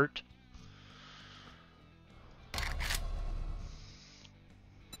fart. I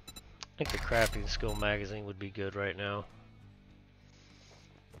think the crafting skill magazine would be good right now.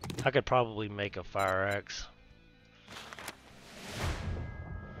 I could probably make a fire axe.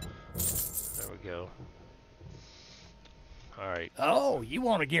 There we go. Alright. Oh, you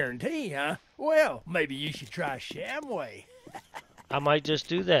want a guarantee, huh? Well, maybe you should try Shamway. I might just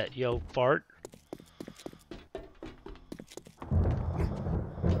do that, yo fart.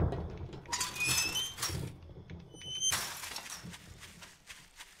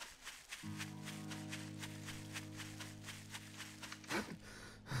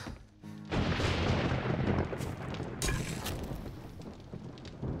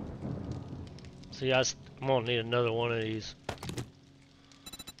 See, I'm gonna need another one of these.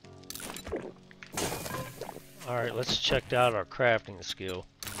 Alright, let's check out our crafting skill.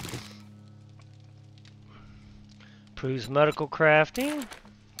 Improves medical crafting.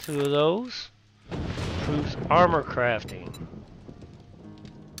 2 of those. Improves armor crafting.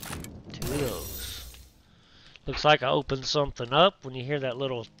 2 of those. Looks like I opened something up when you hear that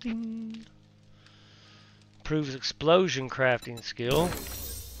little ding. Improves explosion crafting skill.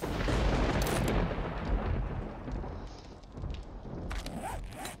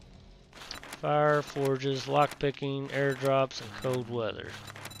 Fire, forges, lockpicking, airdrops, and cold weather.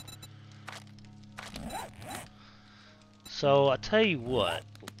 So I tell you what,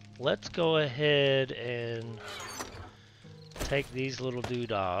 let's go ahead and take these little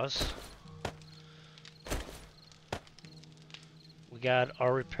doodahs. We got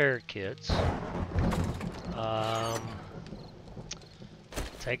our repair kits.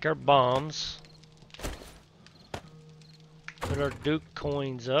 Take our bombs. Put our Duke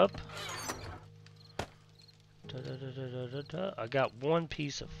coins up. I got 1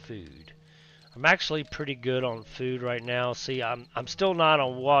 piece of food. I'm actually pretty good on food right now. See, I'm still not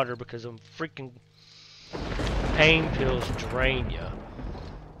on water because I'm freaking pain pills drain you.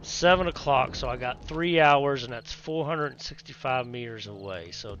 7 o'clock, so I got 3 hours, and that's 465 meters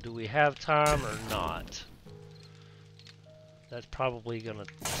away. So do we have time or not? That's probably gonna.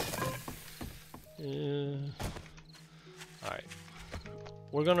 All right,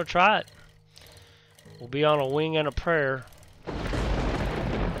 we're gonna try it. We'll be on a wing and a prayer.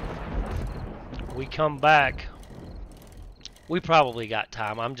 We come back. We probably got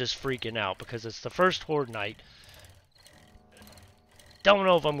time. I'm just freaking out because it's the first Horde night. Don't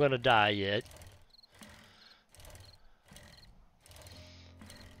know if I'm gonna die yet.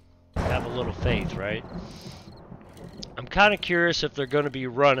 Have a little faith, right? I'm kind of curious if they're going to be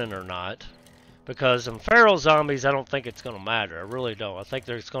running or not. Because in feral zombies, I don't think it's going to matter. I really don't. I think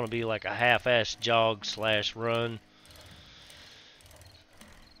there's going to be like a half-assed jog / run.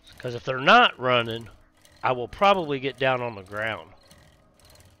 Because if they're not running, I will probably get down on the ground.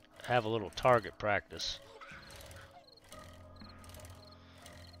 Have a little target practice.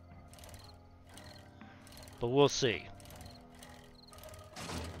 But we'll see.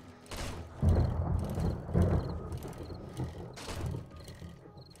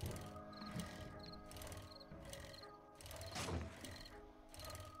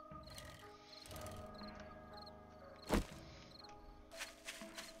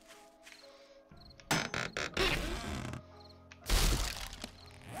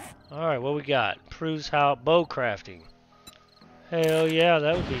 Alright, what we got? Proves how bow crafting. Hell yeah,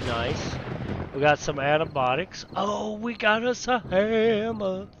 that would be nice. We got some antibiotics. Oh, we got us a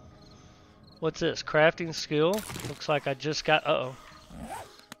hammer. What's this? Crafting skill. Looks like I just got... Uh-oh.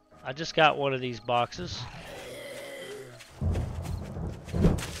 I just got one of these boxes.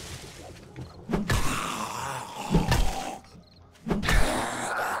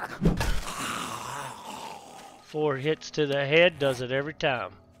 Four hits to the head does it every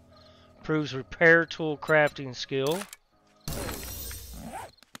time. Improves repair tool crafting skill.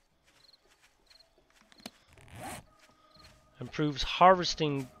 Improves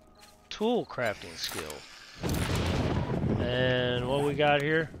harvesting tool crafting skill. And what we got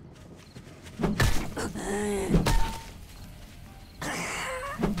here?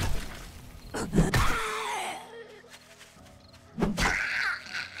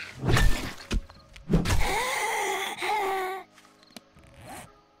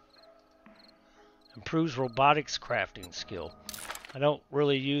 Improves robotics crafting skill. I don't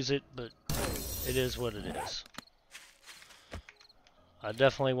really use it, but it is what it is. I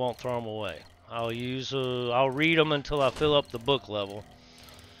definitely won't throw them away. I'll read them until I fill up the book level.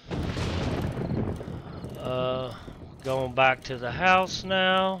 Going back to the house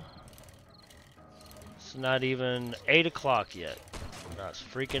now. It's not even 8 o'clock yet. I was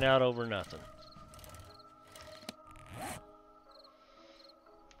freaking out over nothing.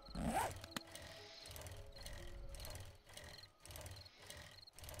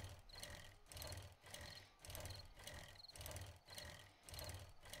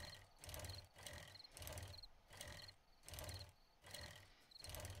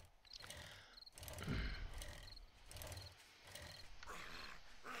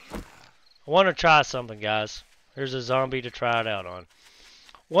 I want to try something, guys. Here's a zombie to try it out on.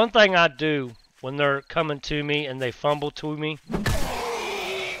 One thing I do when they're coming to me and they fumble to me.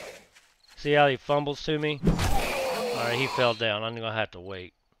 See how he fumbles to me? Alright, he fell down. I'm going to have to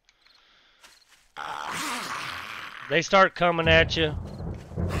wait. They start coming at you.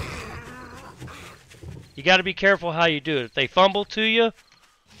 You got to be careful how you do it. If they fumble to you,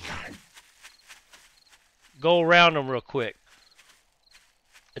 go around them real quick.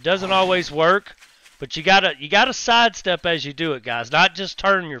 It doesn't always work, but you gotta sidestep as you do it, guys. Not just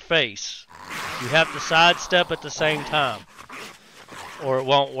turn your face. You have to sidestep at the same time, or it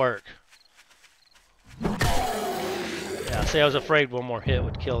won't work. Yeah, see, I was afraid one more hit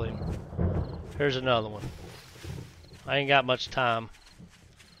would kill him. Here's another one. I ain't got much time.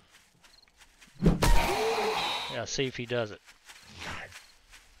 Yeah, see if he does it.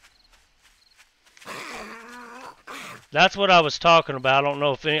 That's what I was talking about. I don't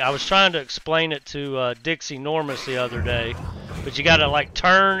know if I was trying to explain it to Dixie Normus the other day, but you got to like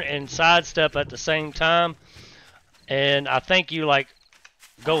turn and sidestep at the same time, and I think you like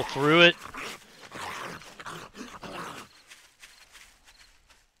go through it.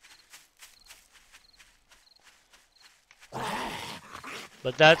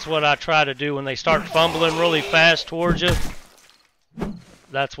 But that's what I try to do when they start fumbling really fast towards you.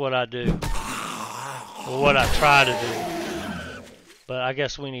 That's what I do. Or what I try to do. But I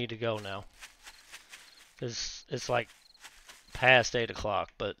guess we need to go now. Because it's like past 8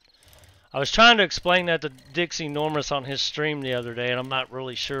 o'clock. But I was trying to explain that to Dixie Normus on his stream the other day. And I'm not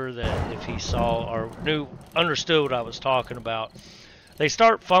really sure that if he saw or understood what I was talking about. They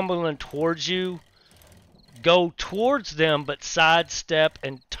start fumbling towards you. Go towards them, but sidestep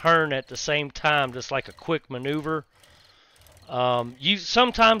and turn at the same time, just like a quick maneuver.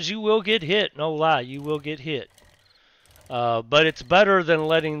 Sometimes you will get hit, no lie, you will get hit. But it's better than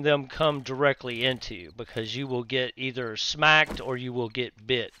letting them come directly into you, because you will get either smacked or you will get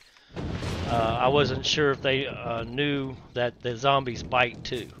bit. I wasn't sure if they knew that the zombies bite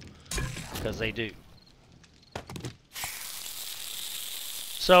too, because they do.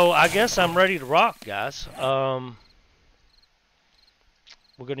 So I guess I'm ready to rock, guys. We're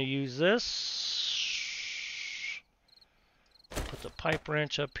going to use this. Put the pipe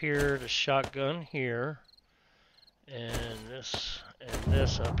wrench up here, the shotgun here, and this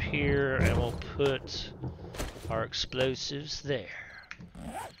up here, and we'll put our explosives there.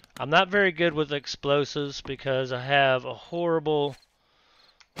 I'm not very good with explosives because I have a horrible...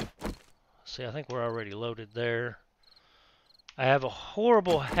 See, I think we're already loaded there. I have a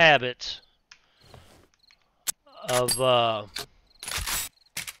horrible habit of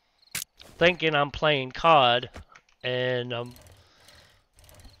thinking I'm playing COD, and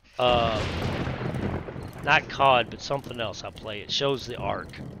not COD, but something else I play. It shows the arc.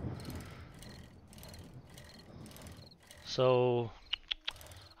 So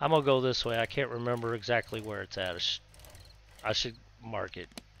I'm gonna go this way. I can't remember exactly where it's at. I should mark it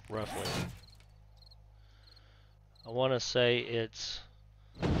roughly. I want to say it's...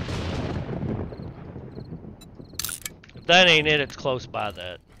 If that ain't it, it's close by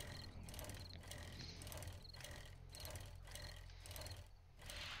that.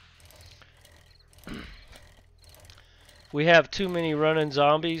 If we have too many running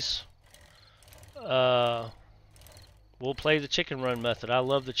zombies, we'll play the chicken run method. I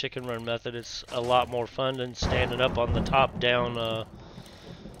love the chicken run method. It's a lot more fun than standing up on the top-down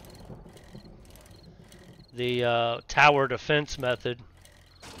the tower defense method.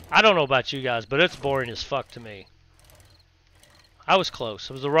 I don't know about you guys, but it's boring as fuck to me. I was close.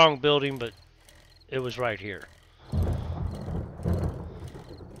 It was the wrong building, but it was right here.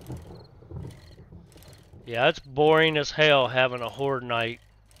 Yeah, it's boring as hell having a horde night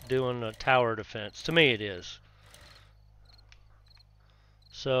doing a tower defense. To me, it is.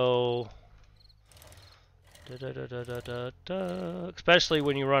 So, especially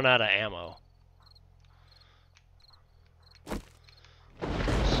when you run out of ammo.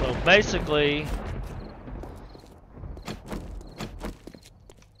 So basically,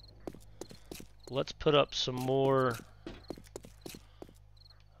 let's put up some more.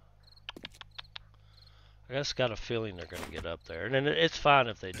 I just got a feeling they're going to get up there, and it's fine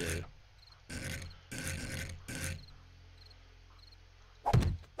if they do.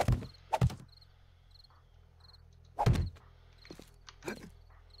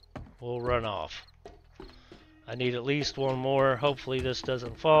 We'll run off. I need at least one more. Hopefully this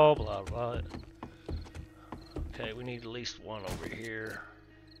doesn't fall. Blah, blah. Okay, we need at least one over here.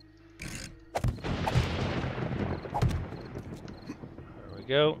 There we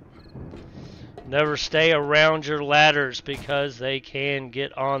go. Never stay around your ladders because they can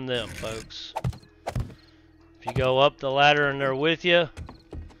get on them, folks. If you go up the ladder and they're with you,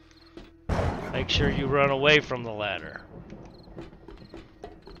 make sure you run away from the ladder.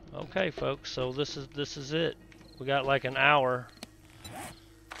 Okay, folks, so this is it. We got like an hour.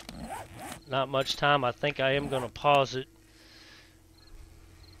 Not much time. I think I am going to pause it.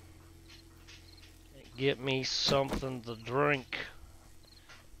 Get me something to drink.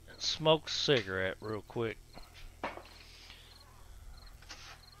 And smoke a cigarette real quick.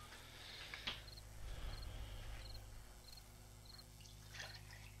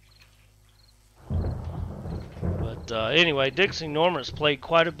 anyway, Dixie Norman's played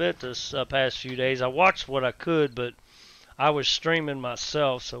quite a bit this past few days. I watched what I could, but I was streaming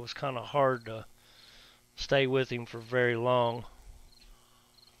myself, so it was kind of hard to stay with him for very long.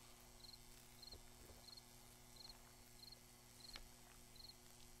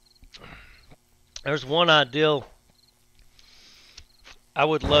 There's one idea I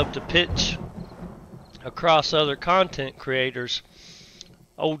would love to pitch across other content creators.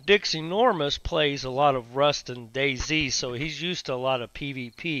 Old Dixie Normus plays a lot of Rust and DayZ, so he's used to a lot of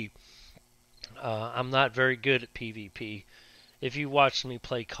PvP. I'm not very good at PvP. If you watched me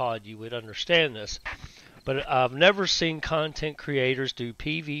play COD, you would understand this. But I've never seen content creators do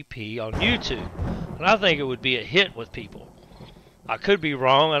PvP on YouTube, and I think it would be a hit with people. I could be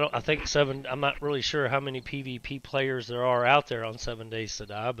wrong. I think I'm not really sure how many PvP players there are out there on 7 Days to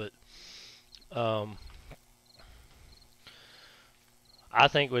Die, but I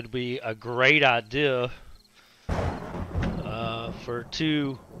think it would be a great idea for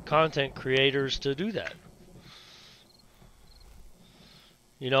two content creators to do that.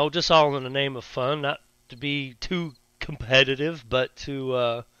 You know, just all in the name of fun, not to be too competitive, but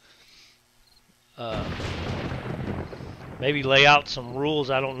to maybe lay out some rules.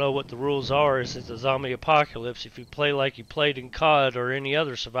 I don't know what the rules are. It's a zombie apocalypse. If you play like you played in COD or any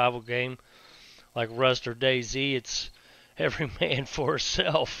other survival game, like Rust or DayZ, it's every man for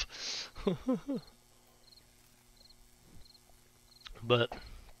himself. But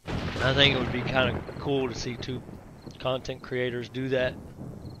I think it would be kind of cool to see two content creators do that.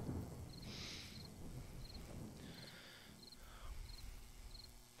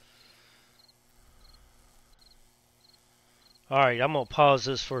 Alright, I'm going to pause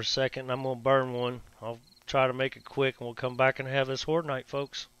this for a second. I'm going to burn one. I'll try to make it quick, and we'll come back and have this Horde Night,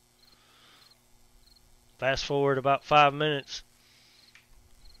 folks. Fast forward about 5 minutes.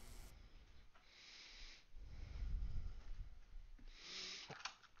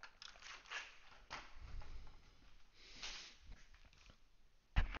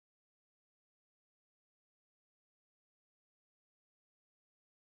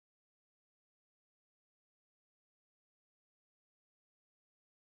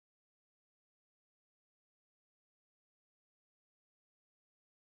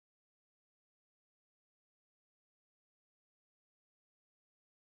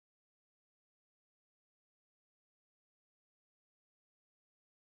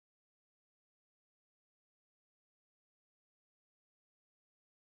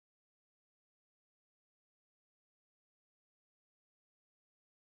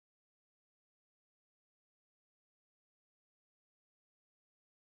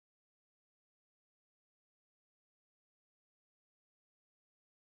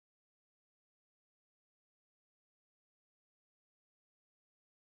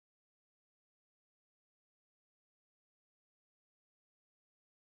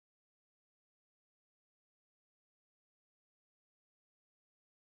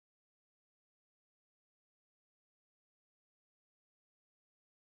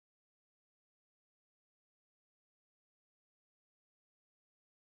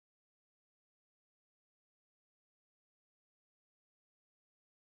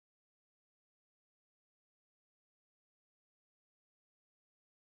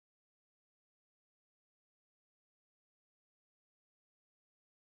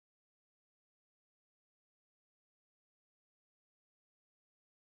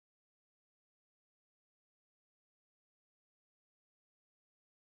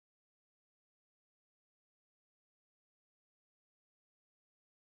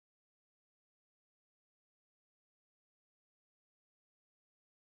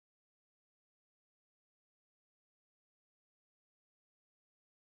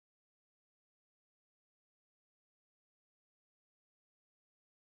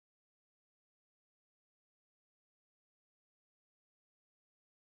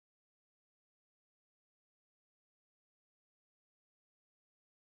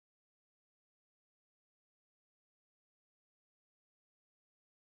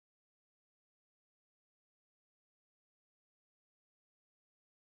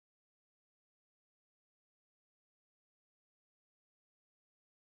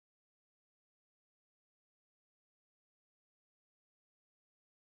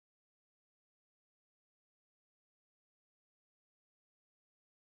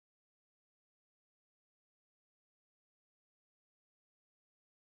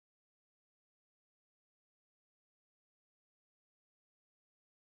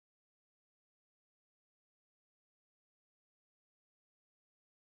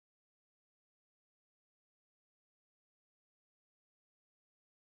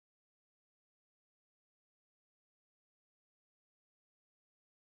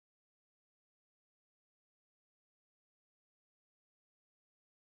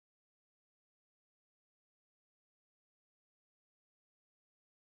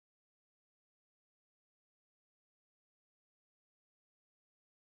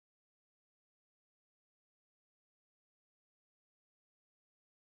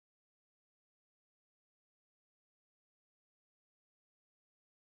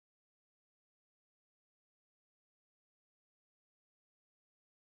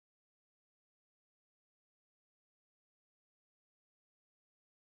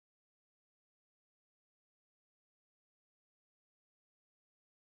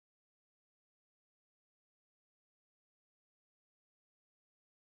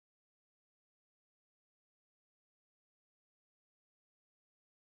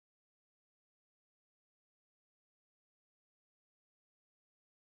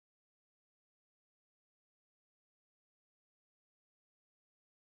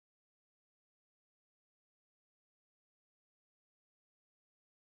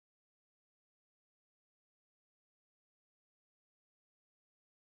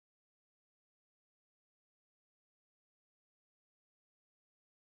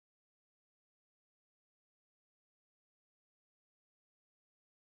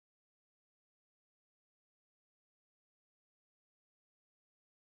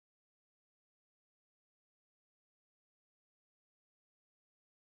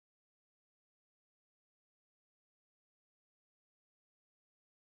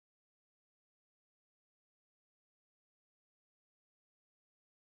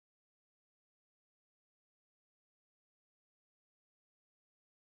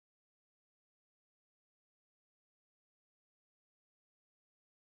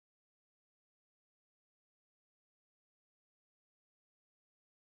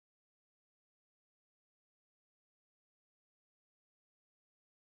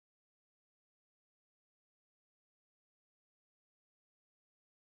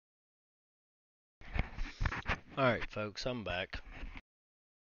 Alright, folks, I'm back.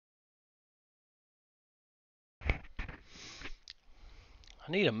 I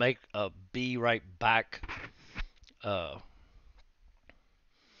need to make a be right back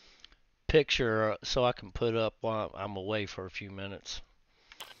picture so I can put up while I'm away for a few minutes.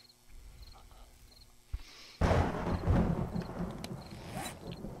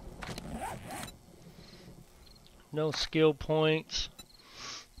 No skill points.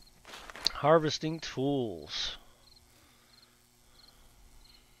 Harvesting tools.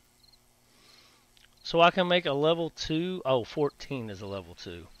 So I can make a level 2. Oh, 14 is a level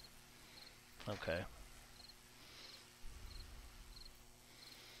 2. Okay.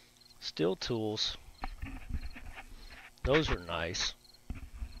 Steel tools. Those are nice.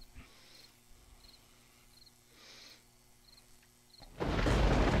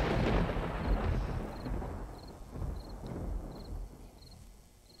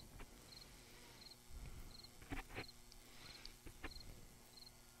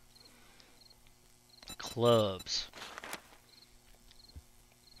 Clubs.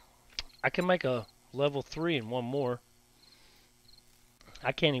 I can make a level 3 and one more.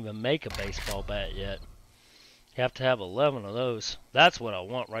 I can't even make a baseball bat yet. You have to have 11 of those. That's what I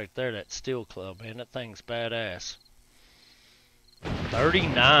want right there, that steel club, man. That thing's badass.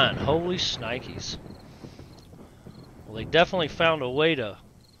 39. Holy shnikes. Well, they definitely found a way to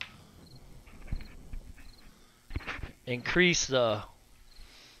increase the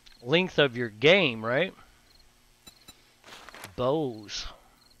length of your game, right? Bows.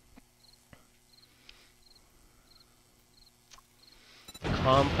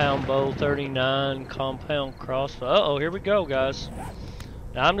 Compound bow 39, compound crossbow. Uh-oh, here we go, guys.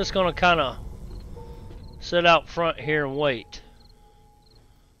 Now I'm just gonna kind of sit out front here and wait.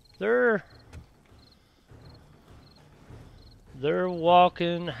 They're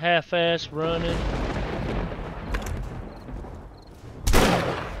walking, half-ass running.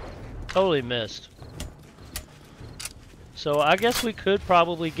 Totally missed. So I guess we could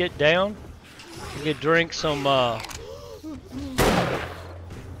probably get down. We could drink some I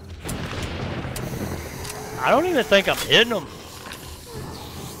don't even think I'm hitting them.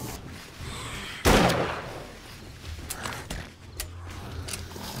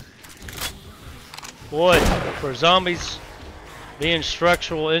 Boy, for zombies being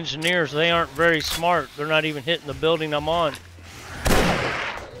structural engineers, they aren't very smart. They're not even hitting the building I'm on.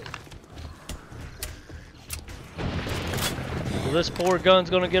 Well, this poor gun's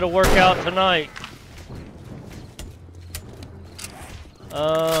gonna get a workout tonight.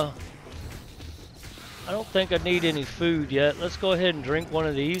 I don't think I need any food yet. Let's go ahead and drink one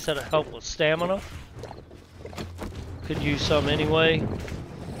of these. That'll help with stamina. Could use some anyway.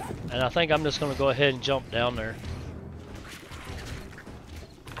 And I think I'm just going to go ahead and jump down there.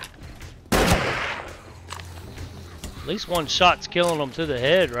 At least one shot's killing them to the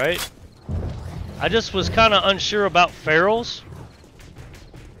head, right? I just was kind of unsure about ferals.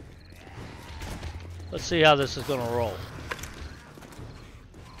 Let's see how this is going to roll.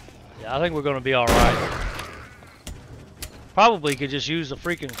 Yeah, I think we're going to be alright. Probably could just use the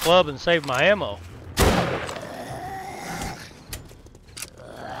freaking club and save my ammo.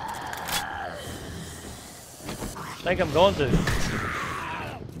 I think I'm going to.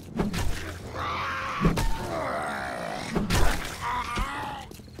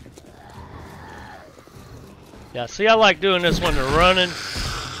 Yeah, see, I like doing this when they're running.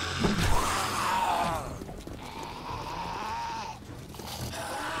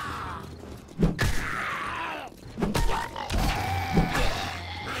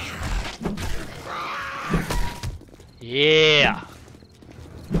 Yeah.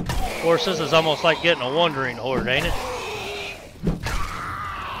 Of course, this is almost like getting a wandering horde, ain't it?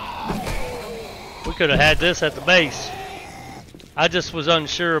 We could have had this at the base. I just was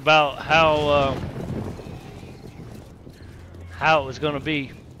unsure about how it was going to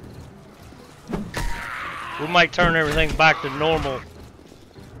be. We might turn everything back to normal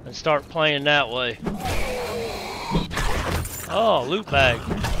and start playing that way. Oh, loot bag.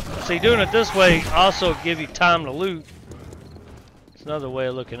 See, doing it this way also give you time to loot. It's another way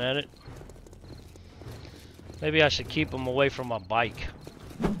of looking at it. Maybe I should keep them away from my bike.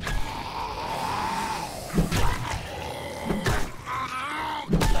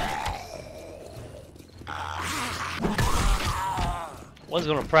 Was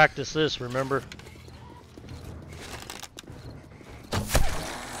gonna practice this, remember?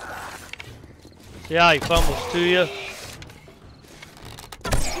 See how he fumbles to you?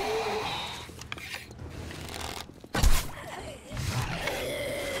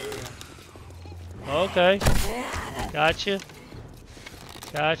 Okay. Gotcha.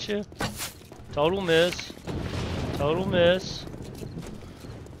 Gotcha. Total miss. Total miss.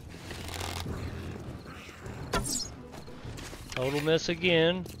 Total miss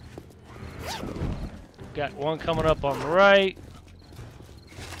again. Got one coming up on the right.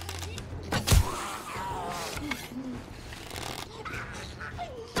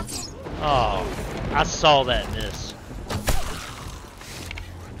 Oh, I saw that miss.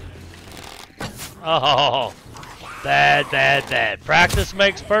 Oh, bad, bad, bad. Practice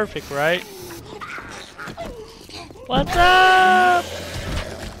makes perfect, right? What's up?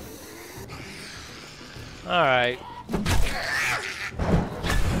 All right.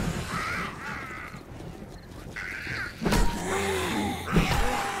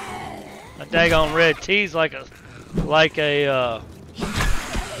 A daggone red tea's like a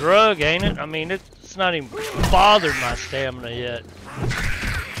drug, ain't it? I mean, it's not even bothered my stamina yet.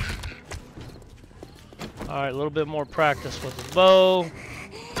 Alright, a little bit more practice with the bow.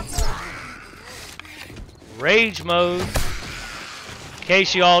 Rage mode. In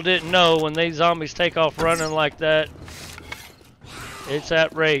case you all didn't know, when these zombies take off running like that, it's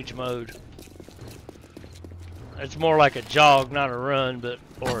at rage mode. It's more like a jog, not a run, but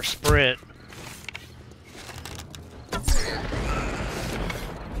or a sprint.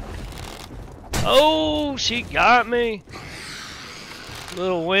 Oh, she got me.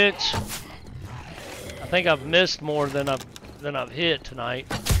 Little winch. I think I've missed more than I've hit tonight.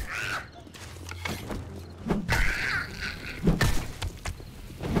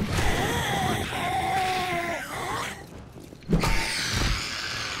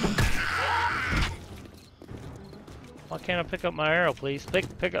 Why can't I pick up my arrow, please?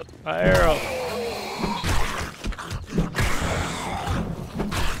 Pick up my arrow.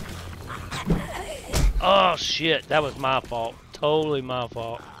 Oh shit, that was my fault. Totally my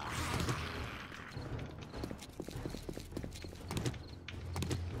fault.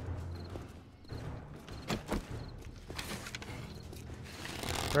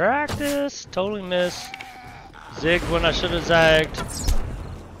 Practice. Totally missed. Zigged when I should have zagged.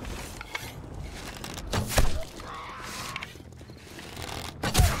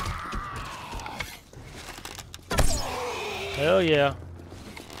 Hell yeah.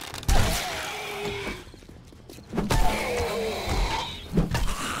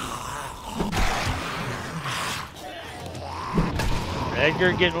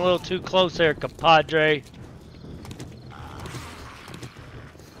 Edgar getting a little too close there, compadre.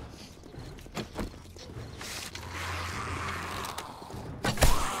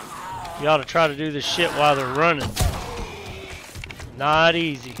 You ought to try to do this shit while they're running. Not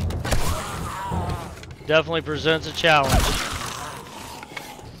easy. Definitely presents a challenge.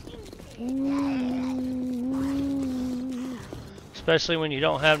 Especially when you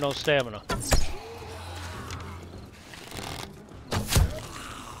don't have no stamina.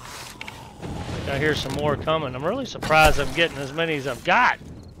 I hear some more coming. I'm really surprised I'm getting as many as I've got.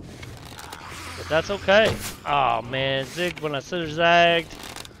 But that's okay. Oh man, zigged when I should have zagged.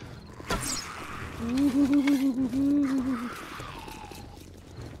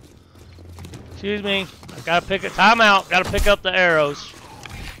 Excuse me. I gotta pick a timeout. Gotta pick up the arrows.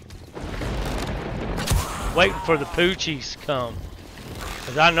 Waiting for the poochies to come.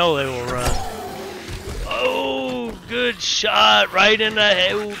 Cause I know they will run. Oh, good shot right in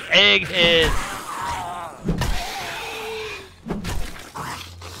the old egghead.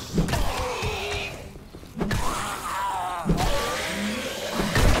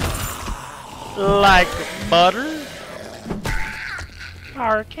 Like butter.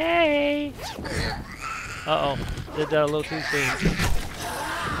 Arcade. Uh-oh. Did that a little too soon.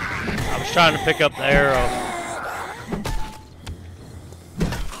 I was trying to pick up the arrow.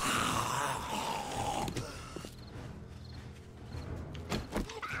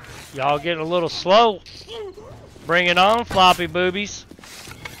 Y'all getting a little slow. Bring it on, floppy boobies.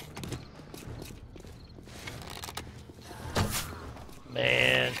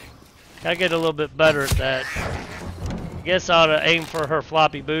 Man. Gotta get a little bit better at that. Guess I ought to aim for her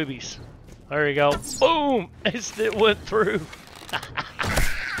floppy boobies. There you go. Boom! It went through.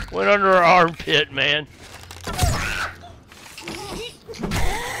 Went under her armpit, man.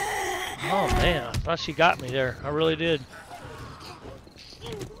 Oh man, I thought she got me there. I really did.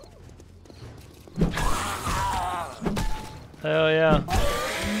 Hell yeah.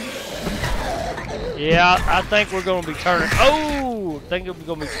 Yeah, I think we're gonna be turning. Oh! I think we're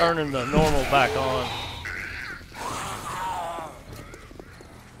gonna be turning the normal back on.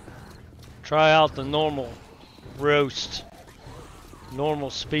 Try out the normal roast. Normal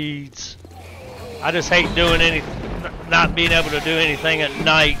speeds. I just hate doing not being able to do anything at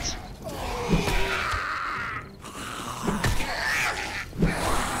night.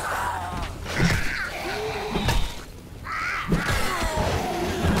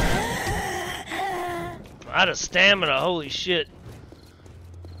 Out of stamina, holy shit.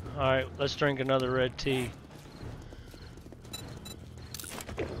 Alright, let's drink another red tea.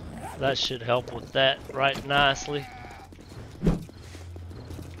 That should help with that right nicely.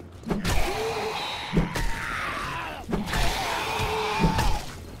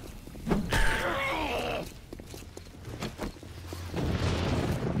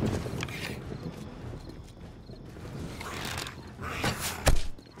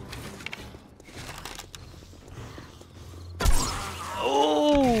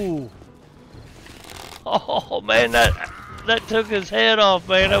 Oh man, that took his head off,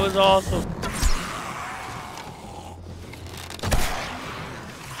 man. That was awesome.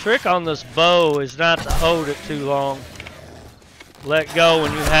 Trick on this bow is not to hold it too long. Let go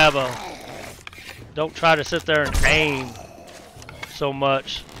when you have a. Don't try to sit there and aim so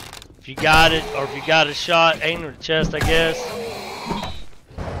much. If you got it, or if you got a shot, aim at the chest, I guess.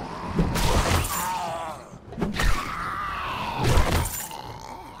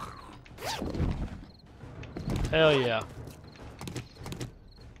 Hell yeah.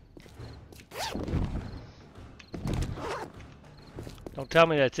 Don't tell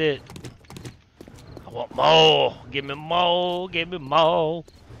me that's it. I want more. Give me more. Give me more.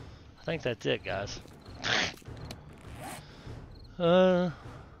 I think that's it, guys. I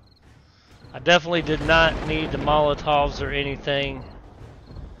definitely did not need the Molotovs or anything.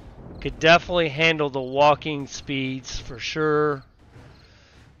 Could definitely handle the walking speeds for sure.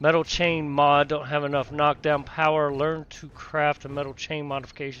 Metal chain mod, don't have enough knockdown power. Learn to craft a metal chain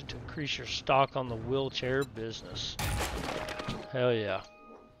modification to increase your stock on the wheelchair business. Hell yeah.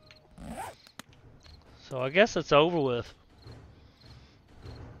 So I guess it's over with.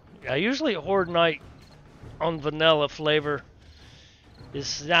 Yeah, usually a Horde Night on vanilla flavor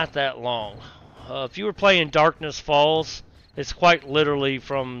is not that long. If you were playing Darkness Falls, it's quite literally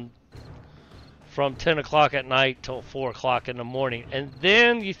from 10 o'clock at night till 4 o'clock in the morning. And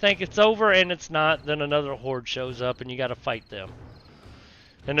then you think it's over and it's not. Then another horde shows up and you got to fight them.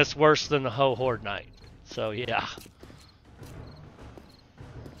 And it's worse than the whole Horde Night. So yeah.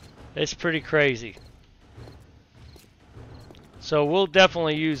 It's pretty crazy. So we'll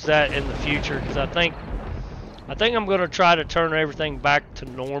definitely use that in the future because I think I'm going to try to turn everything back to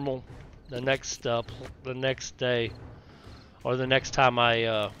normal the next day or the next time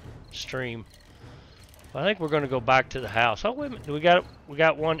I stream. I think we're going to go back to the house. Oh wait a minute, we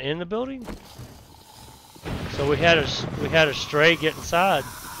got one in the building. So we had a stray get inside.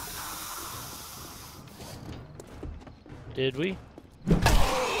 Did we?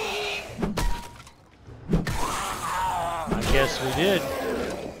 I guess we did.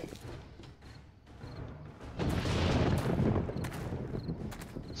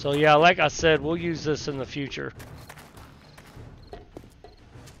 So yeah, like I said, we'll use this in the future.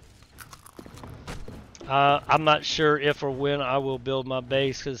 I'm not sure if or when I will build my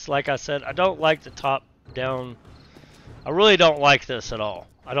base because, like I said, I don't like the top-down. I really don't like this at all.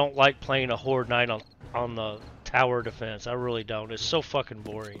 I don't like playing a Horde Night on the tower defense. I really don't. It's so fucking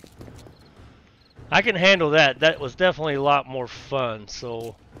boring. I can handle that. That was definitely a lot more fun.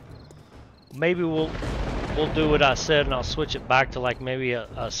 So maybe we'll do what I said and I'll switch it back to like maybe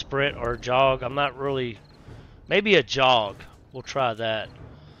a sprint or a jog. I'm not really. Maybe a jog. We'll try that.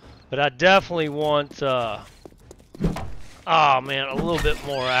 But I definitely want, oh man, a little bit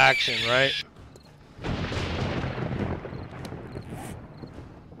more action, right?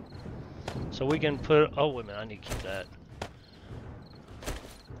 So we can put, oh wait a minute, I need to keep that.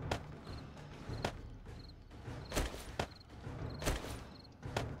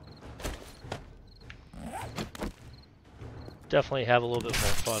 Definitely have a little bit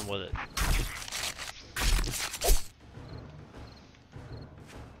more fun with it.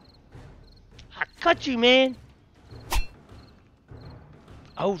 Cut you, man.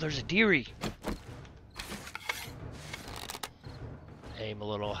 Oh, there's a deerie. Aim a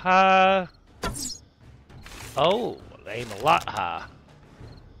little high. Oh, aim a lot high.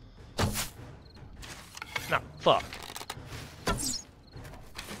 No, fuck.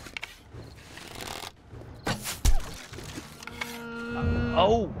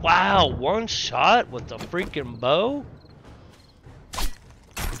 Oh, wow. One shot with the freaking bow?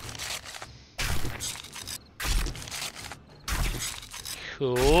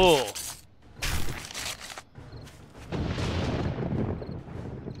 Cool.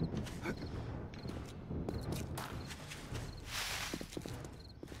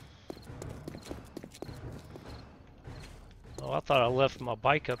 Oh, I thought I left my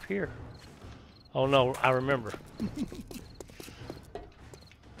bike up here. Oh no, I remember.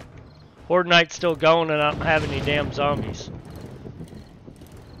 Horde Night's still going and I don't have any damn zombies.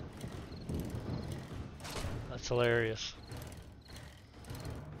 hilarious.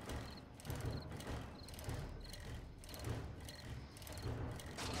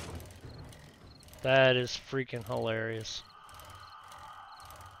 That is freaking hilarious.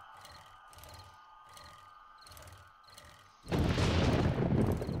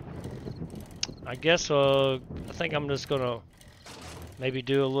 I guess I think I'm just gonna maybe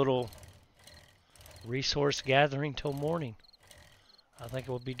do a little resource gathering till morning. I think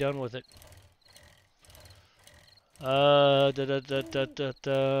we'll be done with it.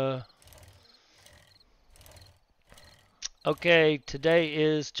 Okay, today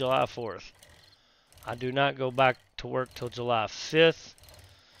is July 4th. I do not go back to work till July 5th.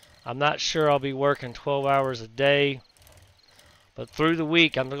 I'm not sure I'll be working 12 hours a day. But through the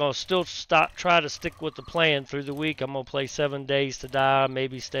week, I'm going to still try to stick with the plan. Through the week, I'm going to play 7 Days to Die,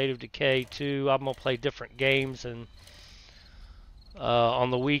 maybe State of Decay 2. I'm going to play different games, and on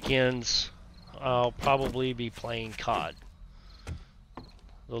the weekends, I'll probably be playing COD.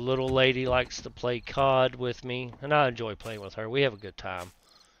 The little lady likes to play COD with me, and I enjoy playing with her. We have a good time.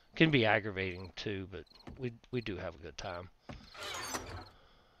 It can be aggravating too, but we do have a good time.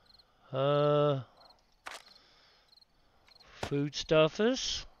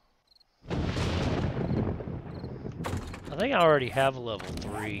 Foodstuffers. I think I already have level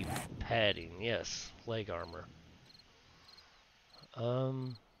 3 padding. Yes, leg armor.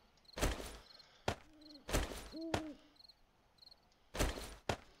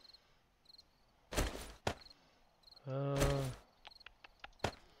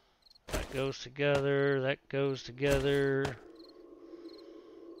 That goes together. That goes together.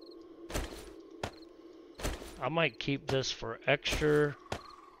 I might keep this for extra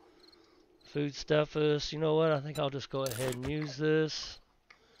foodstuffers. You know what? I think I'll just go ahead and use this.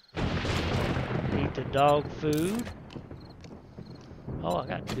 Eat the dog food. Oh, I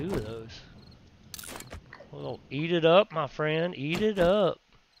got 2 of those. Well, eat it up, my friend. Eat it up.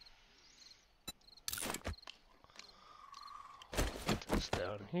 Put this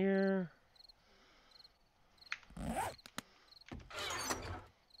down here.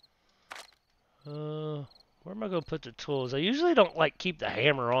 Where am I going to put the tools? I usually don't like keep the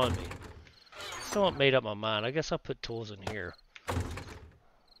hammer on me. Still haven't made up my mind. I guess I'll put tools in here.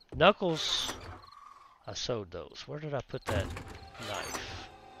 Knuckles. I sewed those. Where did I put that knife?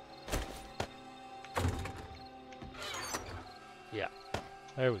 Yeah.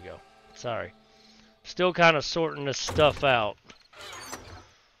 There we go. Sorry. Still kind of sorting this stuff out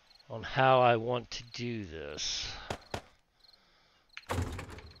on how I want to do this.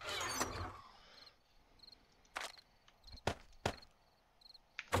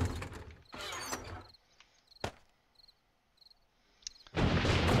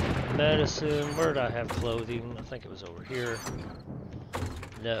 Medicine. Where did I have clothing? I think it was over here.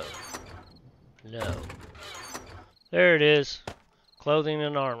 No. No. There it is. Clothing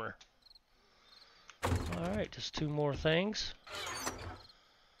and armor. Alright, just 2 more things.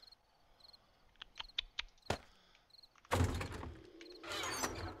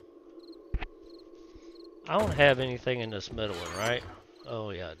 I don't have anything in this middle one, right?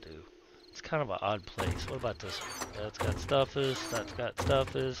 Oh yeah, I do. It's kind of an odd place. What about this one? That's got stuffers. That's got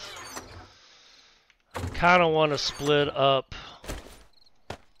stuffers. Kind of want to split up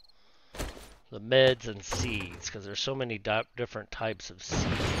the meds and seeds because there's so many different types of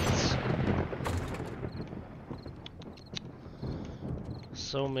seeds.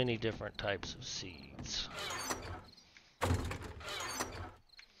 So many different types of seeds.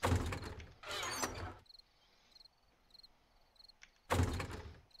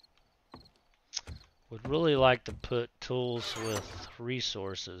 Would really like to put tools with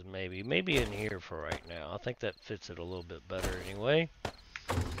resources maybe in here for right now. I think that fits it a little bit better anyway.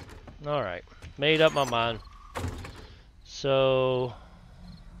 Alright, made up my mind. So,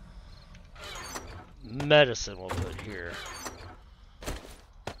 medicine we'll put here.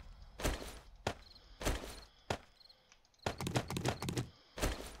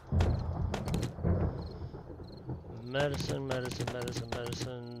 Medicine, medicine, medicine,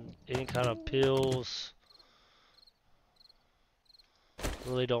 medicine. Any kind of pills.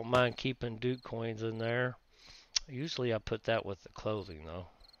 Really don't mind keeping Duke coins in there. Usually I put that with the clothing though.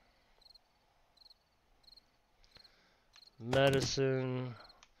 Medicine.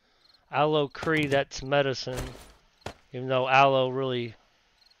 Aloe Cree, that's medicine. Even though aloe really,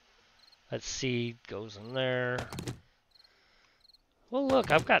 that seed goes in there. Well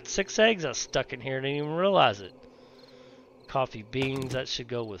look, I've got 6 eggs I stuck in here and didn't even realize it. Coffee beans, that should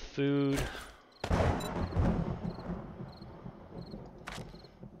go with food.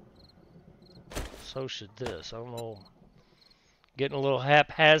 So should this. I don't know. Getting a little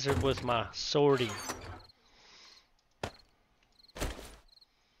haphazard with my sorting.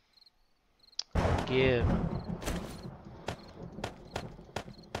 in.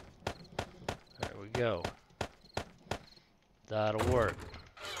 There we go. That'll work.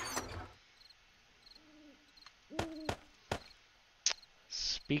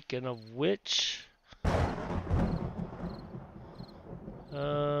 Speaking of which, I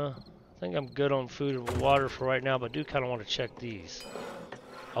think I'm good on food and water for right now, but I do kind of want to check these.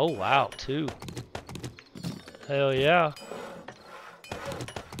 Oh wow, 2. Hell yeah.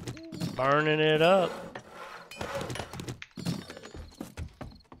 Burning it up.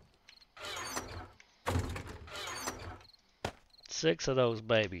 Six of those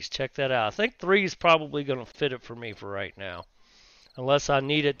babies. Check that out. I think 3 is probably going to fit it for me for right now. Unless I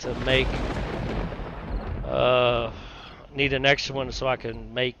need it to make, need an extra one so I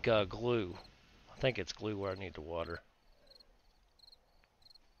can make glue. I think it's glue where I need the water.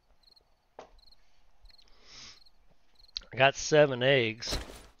 I got 7 eggs.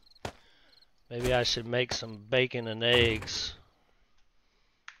 Maybe I should make some bacon and eggs.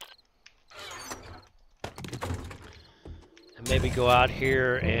 And maybe go out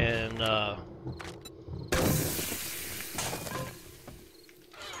here and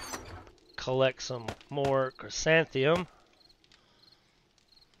collect some more chrysanthemum.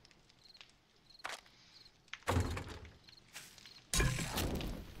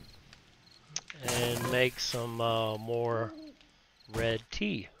 And make some more red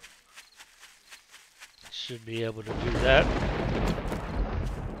tea. Should be able to do that.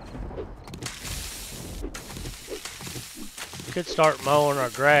 Could start mowing our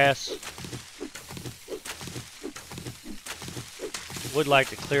grass. Would like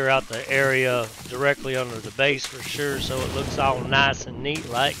to clear out the area directly under the base for sure, so it looks all nice and neat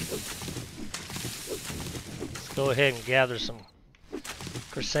like. Let's go ahead and gather some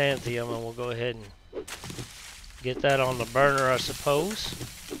chrysanthemum, and we'll go ahead and get that on the burner, I suppose.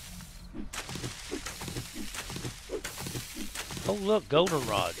 Oh look,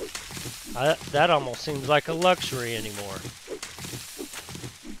 goldenrod. That almost seems like a luxury anymore.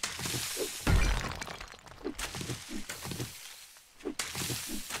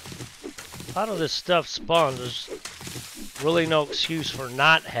 A lot of this stuff spawns. There's really no excuse for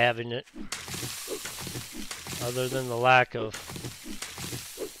not having it, other than the lack of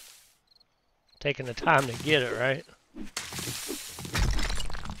taking the time to get it, right?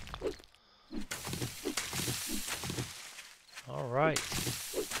 All right.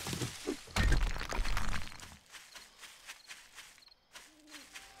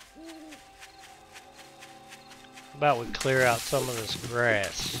 How about we clear out some of this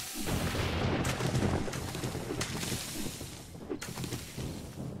grass?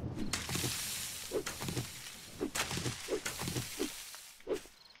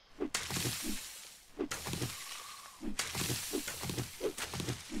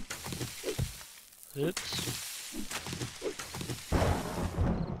 Oops.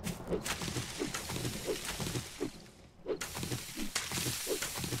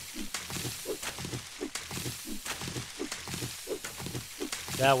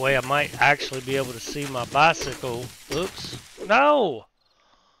 That way I might actually be able to see my bicycle. Oops. No!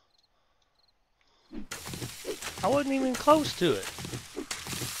 I wasn't even close to it.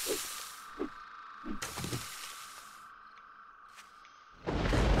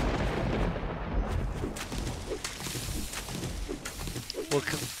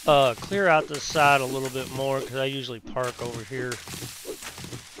 We'll clear out this side a little bit more because I usually park over here.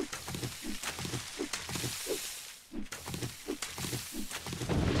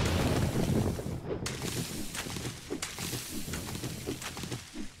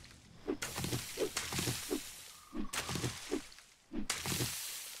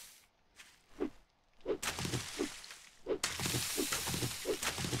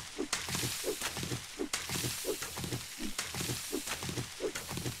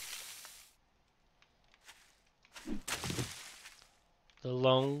 The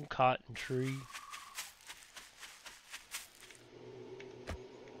lone cotton tree.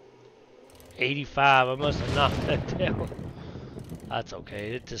 85. I must have knocked that down. That's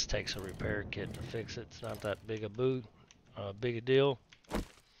okay. It just takes a repair kit to fix it. It's not that big a deal.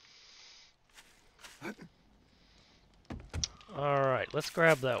 All right, let's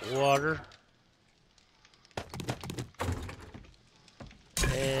grab that water.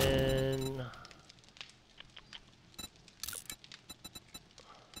 And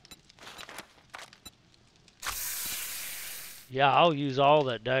yeah, I'll use all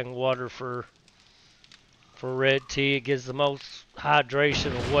that dang water for red tea. It gives the most hydration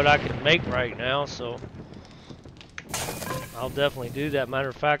of what I can make right now, so I'll definitely do that. Matter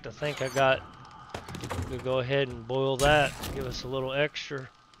of fact, I think we'll go ahead and boil that, give us a little extra.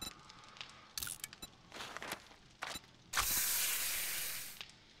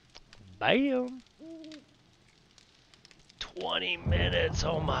 Bam! 20 minutes.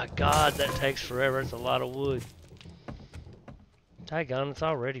 Oh my god, that takes forever. It's a lot of wood. Daggone, it's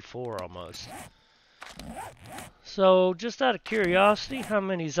already 4 almost. So, just out of curiosity, how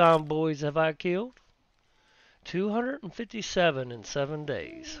many zomboids have I killed? 257 in 7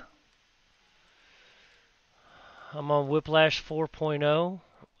 days. I'm on Whiplash 4.0.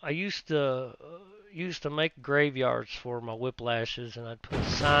 I used to make graveyards for my Whiplashes, and I'd put a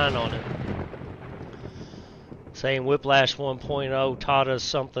sign on it saying Whiplash 1.0 taught us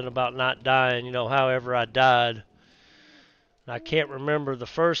something about not dying, you know, however I died. And I can't remember the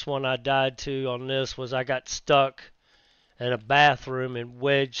first one I died to on this was I got stuck in a bathroom and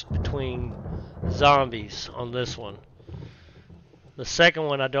wedged between zombies on this one. The second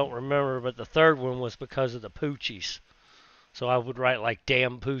one I don't remember, but the third one was because of the poochies. So I would write like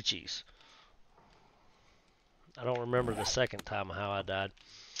damn poochies. I don't remember the second time how I died.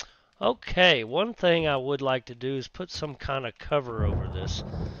 Okay, one thing I would like to do is put some kind of cover over this.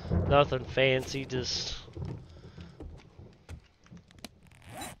 Nothing fancy, just...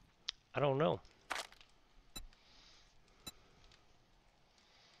 I don't know.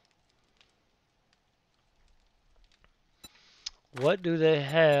 What do they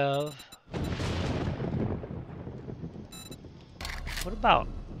have? What about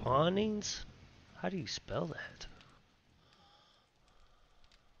awnings? How do you spell that?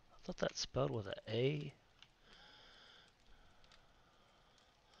 I thought that's spelled with an A.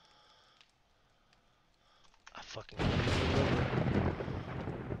 I fucking can't remember.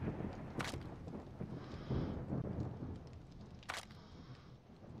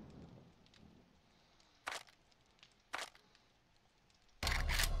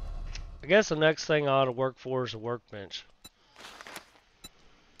 I guess the next thing I ought to work for is a workbench.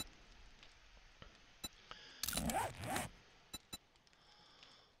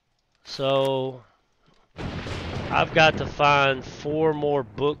 So, I've got to find 4 more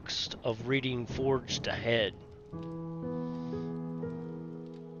books of reading Forged Ahead.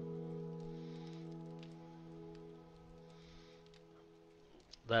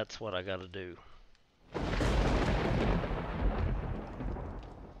 That's what I gotta do.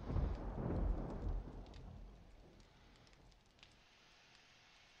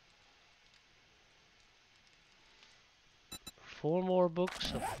 Four more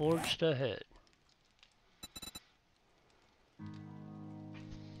books of Forged Ahead.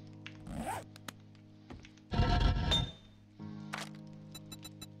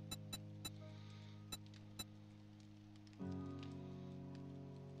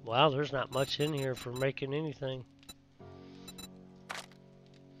 Wow, there's not much in here for making anything.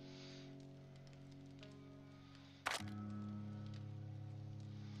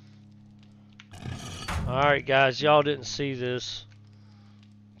 Alright guys, y'all didn't see this.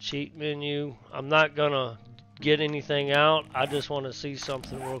 Cheat menu. I'm not gonna get anything out. I just want to see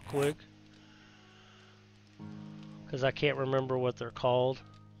something real quick. Because I can't remember what they're called.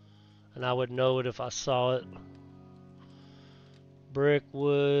 And I would know it if I saw it. Brick,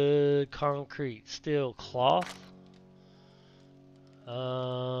 wood, concrete, steel, cloth.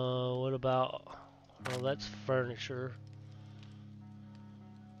 What about... Oh, that's furniture.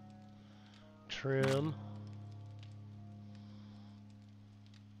 Trim.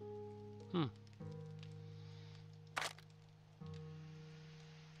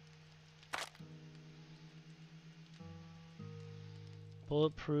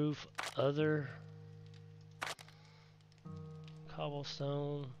 Bulletproof, other,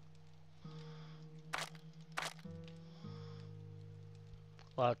 cobblestone.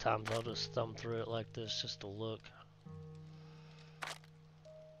 A lot of times I'll just thumb through it like this just to look.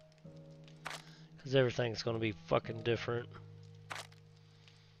 Because everything's going to be fucking different.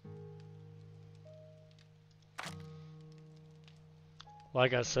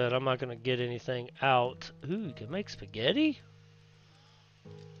 Like I said, I'm not going to get anything out. Ooh, you can make spaghetti?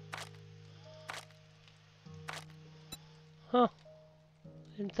 Huh.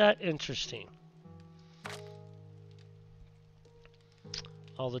 Isn't that interesting?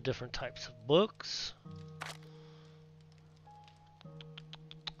 All the different types of books.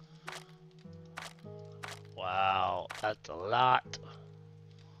 Wow, that's a lot.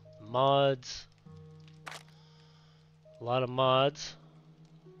 Mods. A lot of mods.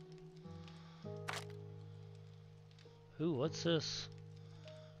 Ooh, what's this?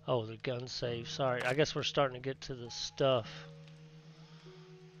 Oh, the gun save. Sorry, I guess we're starting to get to the stuff.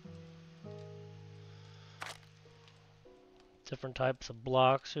 Different types of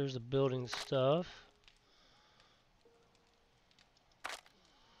blocks. Here's the building stuff.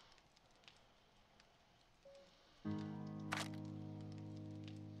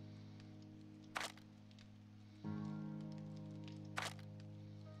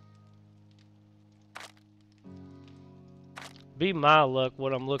 be my luck,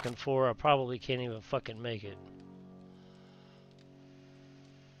 what I'm looking for, I probably can't even fucking make it.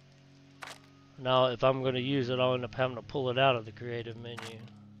 Now, if I'm going to use it, I'll end up having to pull it out of the creative menu.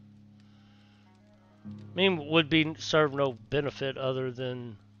 I mean, would be serve no benefit other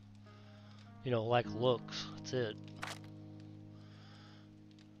than, you know, like looks. That's it.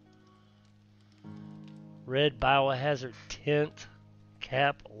 Red biohazard tint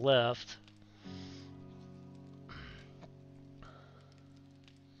cap left.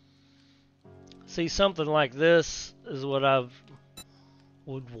 See, something like this is what I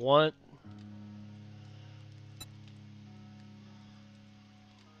would want.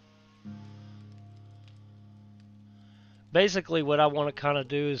 Basically, what I want to kind of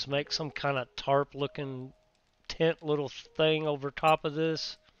do is make some kind of tarp looking tent little thing over top of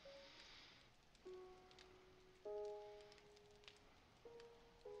this.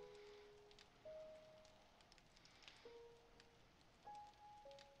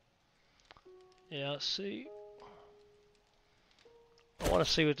 Yeah, see. I want to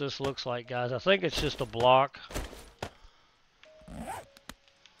see what this looks like, guys. I think it's just a block.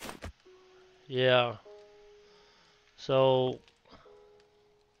 Yeah. So,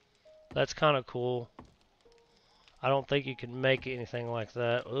 that's kind of cool. I don't think you can make anything like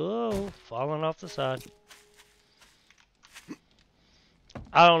that. Oh, falling off the side.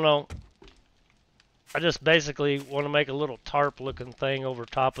 I don't know. I just basically want to make a little tarp looking thing over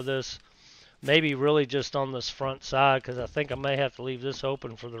top of this. Maybe really just on this front side, because I think I may have to leave this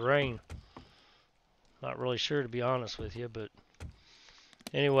open for the rain. Not really sure, to be honest with you, but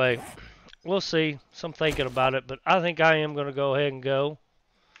anyway, we'll see. So I'm thinking about it, but I think I am going to go ahead and go.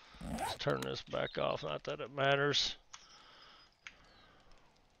 Let's turn this back off. Not that it matters.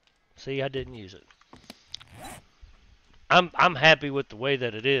 See, I didn't use it. I'm happy with the way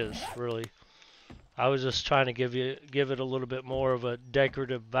that it is, really. I was just trying to give it a little bit more of a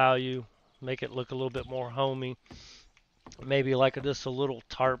decorative value, make it look a little bit more homey. Maybe like just a little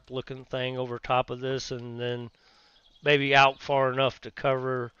tarp looking thing over top of this, and then maybe out far enough to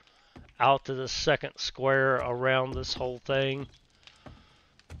cover out to the second square around this whole thing.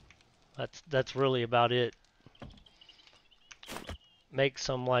 That's really about it. Make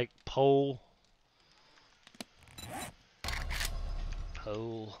some like pole. I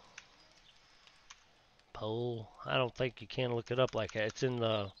don't think you can look it up like that. It's in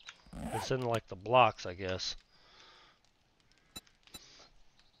like the blocks, I guess.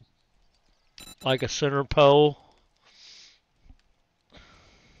 Like a center pole.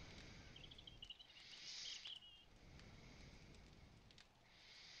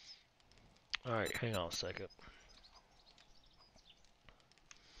 Alright, hang on a second.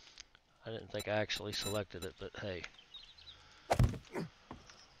 I didn't think I actually selected it, but hey.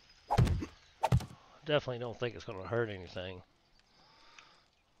 Definitely don't think it's going to hurt anything.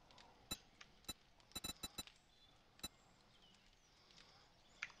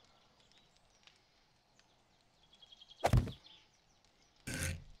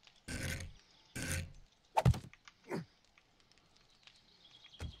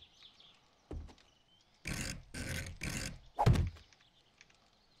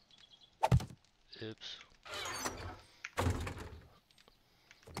 Oops.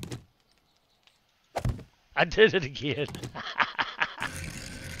 I did it again.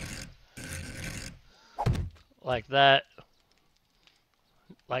 Like that.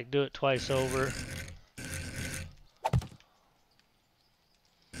 Like do it twice over.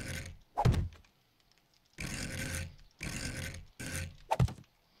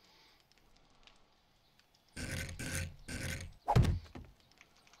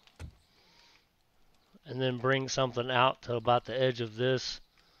 And then bring something out to about the edge of this.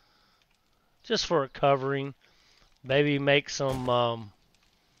 Just for a covering. Maybe make some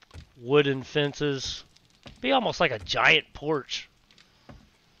wooden fences. Be almost like a giant porch.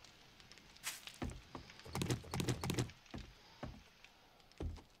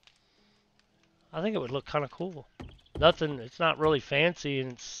 I think it would look kind of cool. Nothing, it's not really fancy,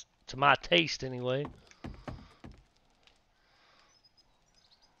 and it's to my taste anyway.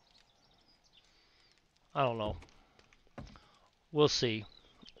 I don't know. We'll see.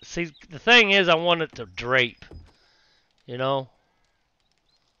 See, the thing is, I want it to drape. You know?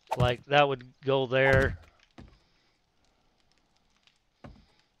 Like, that would go there.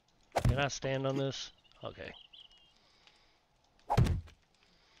 Can I stand on this? Okay.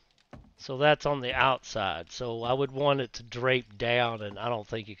 So that's on the outside. So I would want it to drape down, and I don't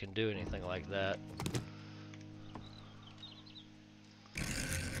think you can do anything like that.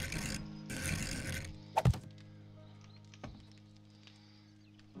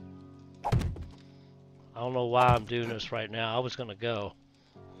 don't know why I'm doing this right now. I was gonna go.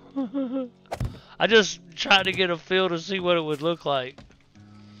 I just tried to get a feel to see what it would look like.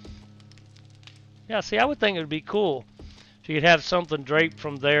 Yeah, see, I would think it would be cool if you could have something draped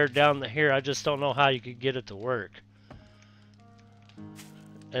from there down to here. I just don't know how you could get it to work.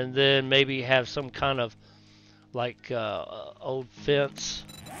 And then maybe have some kind of like old fence.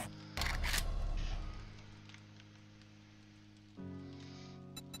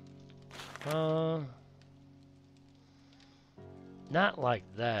 Not like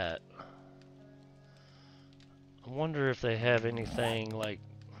that. I wonder if they have anything like...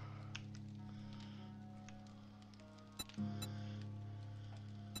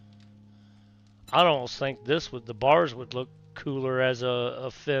 I'd almost think this would, the bars would look cooler as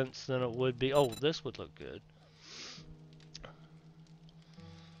a fence than it would be. Oh, this would look good.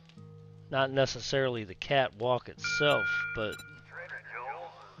 Not necessarily the catwalk itself, but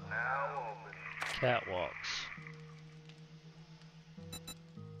catwalks.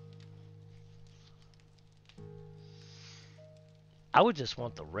 I would just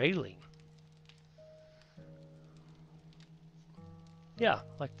want the railing. Yeah,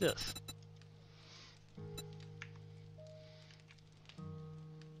 like this.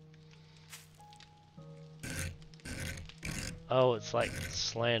 Oh, it's like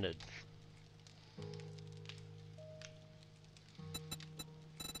slanted.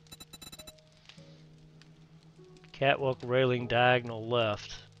 Catwalk railing diagonal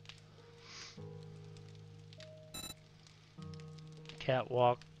left.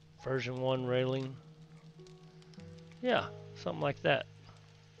 Catwalk version 1 railing. Yeah, something like that.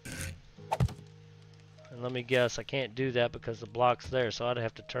 And let me guess, I can't do that because the block's there, so I'd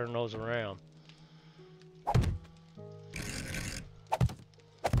have to turn those around.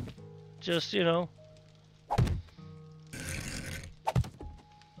 Just, you know.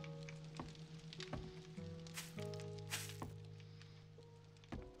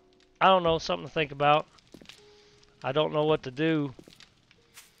 I don't know, something to think about. I don't know what to do.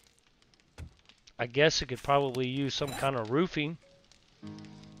 I guess you could probably use some kind of roofing.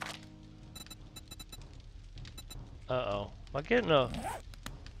 Uh-oh. Am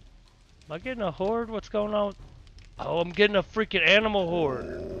I getting a horde? What's going on? Oh, I'm getting a freaking animal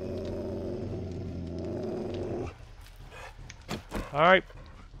horde. Alright.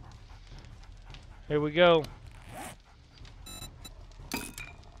 Here we go.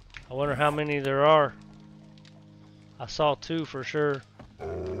 I wonder how many there are. I saw 2 for sure.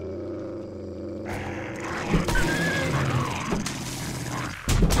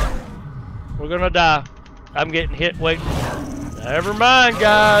 We're gonna die. I'm getting hit. Wait. Never mind,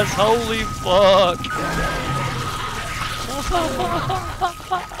 guys. Holy fuck.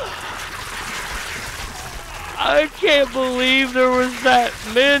 I can't believe there was that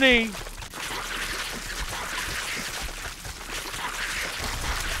many.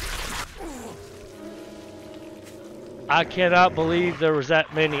 I cannot believe there was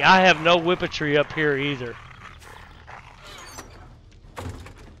that many. I have no whippetry up here either.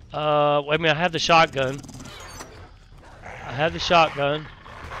 Wait a minute, I have the shotgun. I have the shotgun.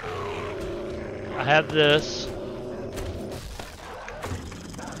 I have this.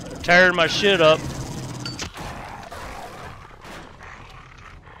 Tearing my shit up.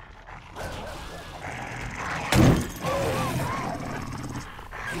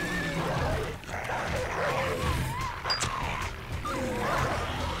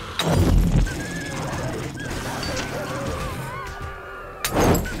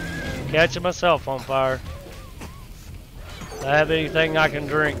 Catching myself on fire. Do I have anything I can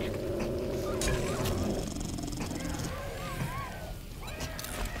drink?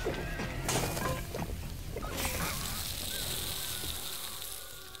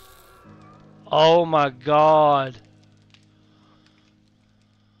 Oh my God.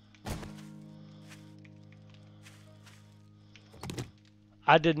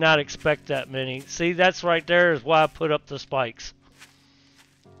 I did not expect that many. See, that's right there is why I put up the spikes.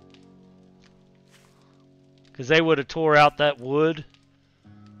 Because they would have tore out that wood,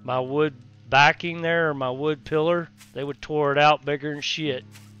 my wood backing there, or my wood pillar. They would tore it out bigger than shit.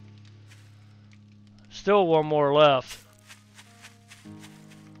 Still one more left.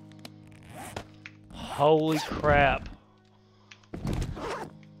 Holy crap.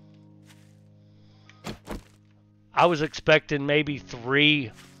 I was expecting maybe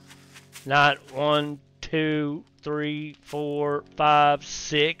 3, not 1, 2, 3, 4, 5,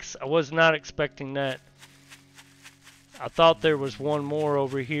 6. I was not expecting that. I thought there was one more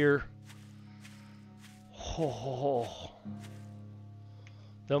over here. Oh,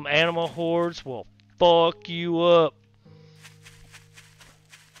 them animal hordes will fuck you up.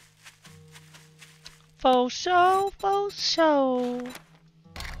 For sure, for sure.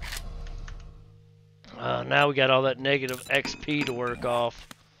 Now we got all that negative XP to work off.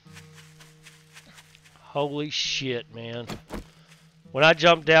 Holy shit, man. When I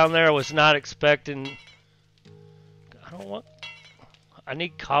jumped down there, I was not expecting... I don't want... I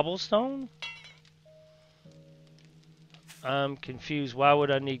need cobblestone? I'm confused. Why would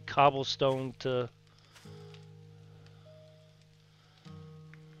I need cobblestone to...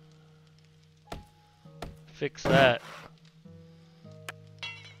 fix that?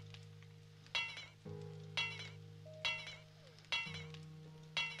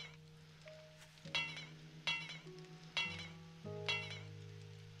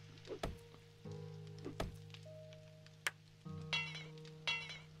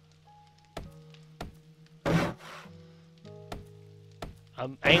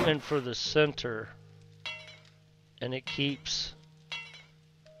 I'm aiming for the center, and it keeps...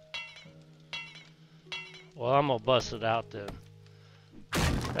 Well, I'm gonna bust it out then.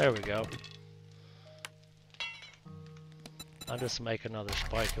 There we go. I'll just make another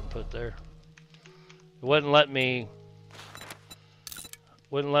spike and put there. It wouldn't let me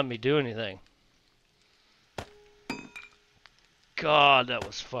do anything. God, that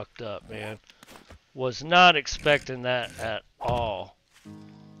was fucked up, man. Was not expecting that at all.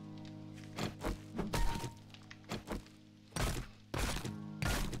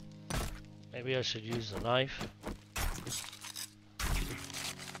 Maybe I should use the knife.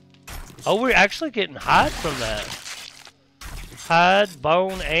 Oh, we're actually getting hide from that. Hide,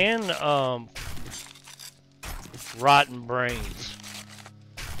 bone, and rotten brains.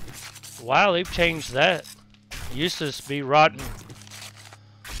 Wow, they've changed that. It used to just be rotten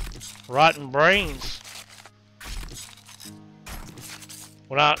brains.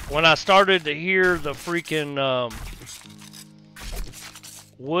 When I started to hear the freaking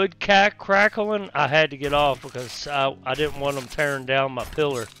wood crackling, I had to get off because I didn't want them tearing down my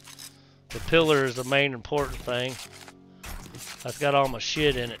pillar. The pillar is the main important thing. That's got all my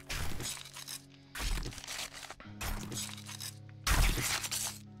shit in it.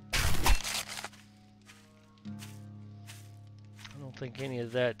 I don't think any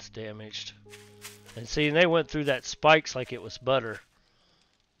of that's damaged. And see, they went through that spikes like it was butter.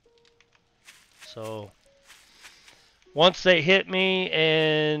 So once they hit me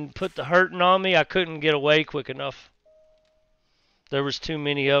and put the hurting on me, I couldn't get away quick enough. There was too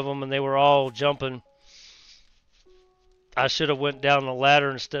many of them, and they were all jumping. I should have went down the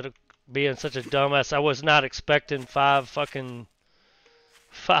ladder instead of being such a dumbass. I was not expecting five freaking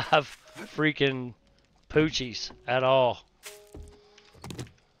poochies at all.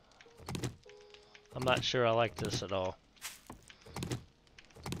 I'm not sure I like this at all.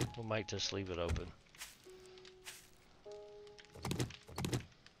 We might just leave it open.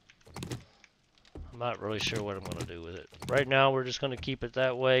 I'm not really sure what I'm going to do with it. Right now, we're just going to keep it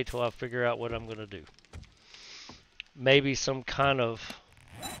that way till I figure out what I'm going to do. Maybe some kind of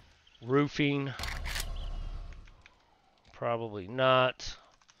roofing. Probably not.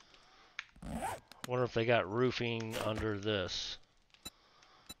 Wonder if they got roofing under this.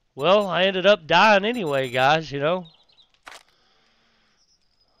 Well, I ended up dying anyway, guys, you know.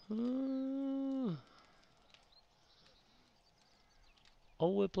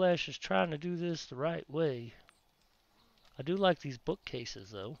 Old Whiplash is trying to do this the right way. I do like these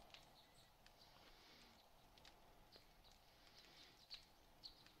bookcases, though.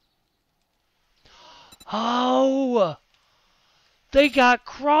 Oh! They got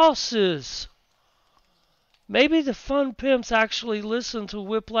crosses! Maybe the Fun Pimps actually listen to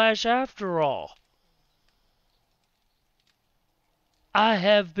Whiplash after all. I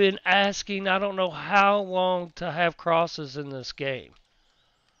have been asking, I don't know how long, to have crosses in this game.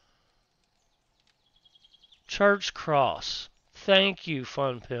 Church cross. Thank you,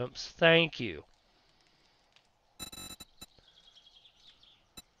 Fun Pimps. Thank you.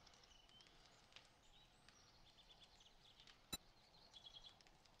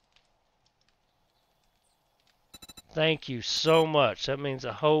 Thank you so much. That means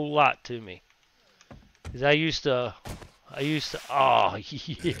a whole lot to me. Because I used to, oh,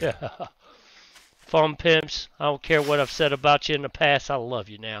 yeah. Fun Pimps, I don't care what I've said about you in the past. I love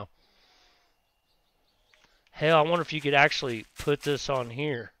you now. Hell, I wonder if you could actually put this on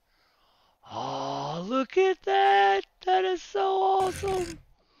here. Oh, look at that. That is so awesome.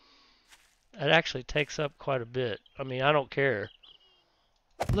 It actually takes up quite a bit. I mean, I don't care.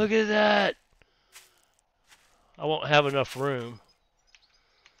 Look at that. I won't have enough room.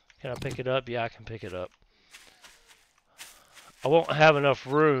 Can I pick it up? Yeah, I can pick it up. I won't have enough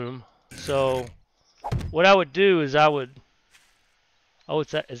room. So what I would do is I would Oh,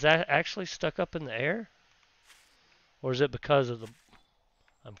 is that actually stuck up in the air? Or is it because of the...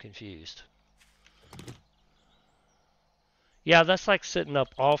 I'm confused. Yeah, that's like sitting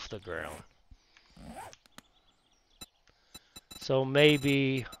up off the ground. So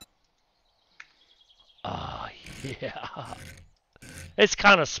maybe... Ah, yeah. It's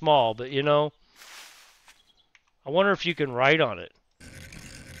kind of small, but you know, I wonder if you can write on it.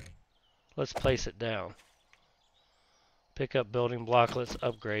 Let's place it down. Pick up building block. Let's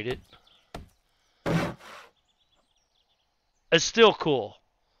upgrade it. It's still cool.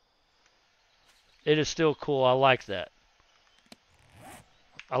 It is still cool. I like that.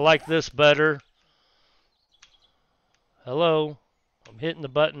 I like this better. Hello. I'm hitting the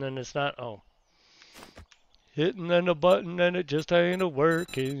button and it's not... Oh. Hitting on the button and it just ain't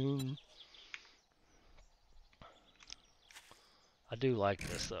working. I do like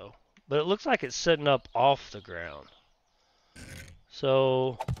this though. But it looks like it's sitting up off the ground.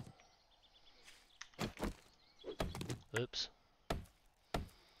 So... Oops.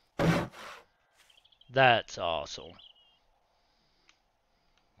 That's awesome.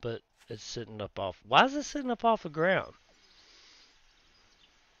 But it's sitting up off... Why is it sitting up off the ground?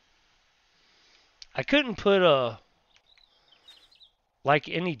 I couldn't put like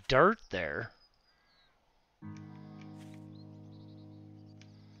any dirt there.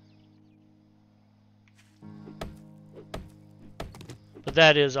 But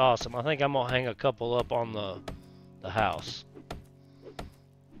that is awesome. I think I'm gonna hang a couple up on the house.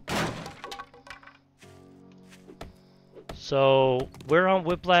 So we're on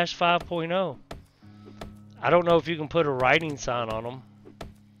Whiplash 5.0. I don't know if you can put a writing sign on them.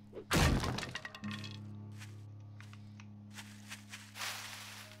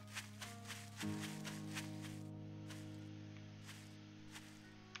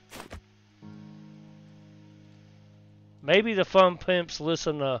 Maybe the fun pimps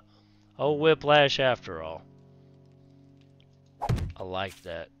listen to old Whiplash after all. I like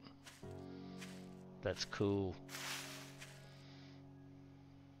that. That's cool.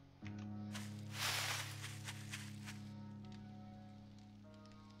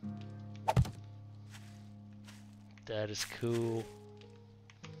 That is cool.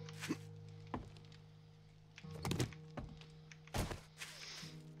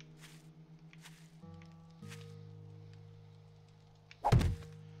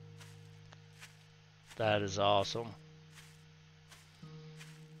 That is awesome.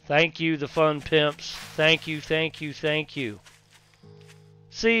 Thank you, the fun pimps. Thank you, thank you, thank you.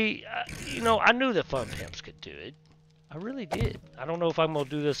 See, you know, I knew the fun pimps could do it. I really did. I don't know if I'm going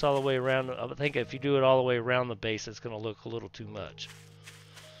to do this all the way around. I think if you do it all the way around the base, it's going to look a little too much.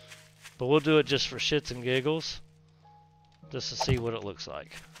 But we'll do it just for shits and giggles. Just to see what it looks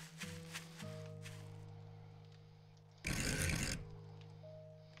like.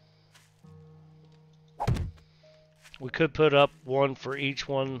 We could put up one for each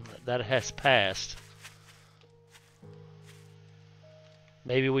one that has passed.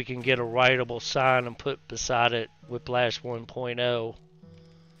 Maybe we can get a writable sign and put beside it Whiplash 1.0,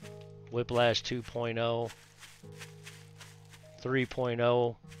 Whiplash 2.0,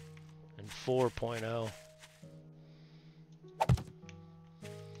 3.0, and 4.0.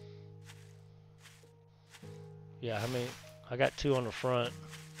 Yeah, I mean, I got 2 on the front.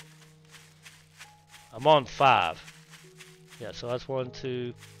 I'm on 5. Yeah, so that's 1,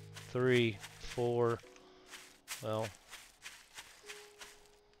 2, 3, 4. Well,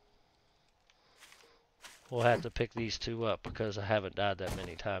 we'll have to pick these 2 up because I haven't died that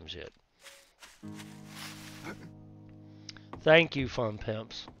many times yet. Thank you, fun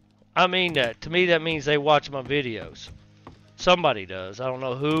pimps. I mean that. To me, that means they watch my videos. Somebody does. I don't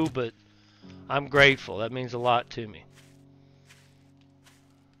know who, but I'm grateful. That means a lot to me.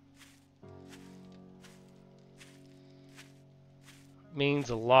 Means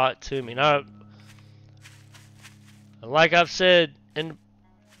a lot to me. Now, like I've said,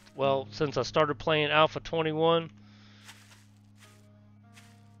 well, since I started playing Alpha 21,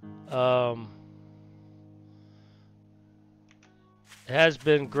 it has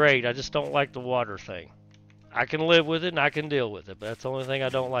been great. I just don't like the water thing. I can live with it and I can deal with it, but that's the only thing I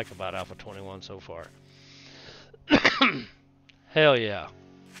don't like about Alpha 21 so far. Hell yeah.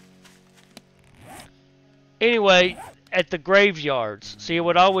 Anyway, at the graveyards, see, it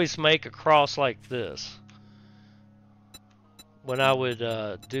would always make a cross like this when I would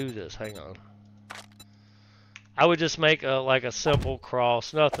do this. Hang on. I would just make like a simple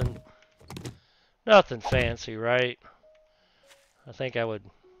cross, nothing fancy, right? I think I would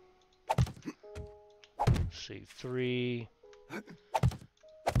see 3. I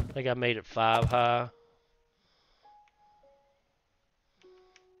think I made it 5 high.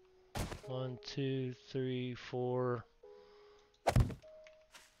 1, 2, 3, 4.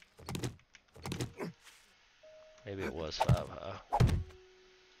 Maybe it was 5 high.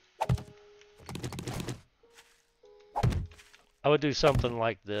 I would do something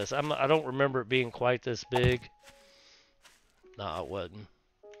like this. I don't remember it being quite this big. No, it wasn't.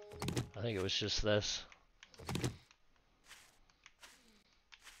 I think it was just this.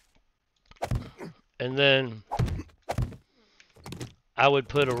 And then I would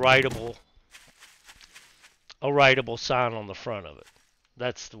put a writable sign on the front of it.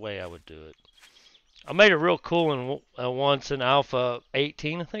 That's the way I would do it. I made it real cool once in Alpha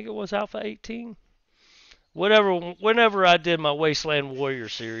 18. I think it was Alpha 18. Whenever I did my Wasteland Warrior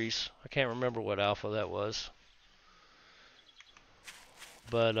series, I can't remember what alpha that was.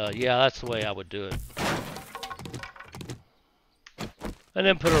 But yeah, that's the way I would do it. And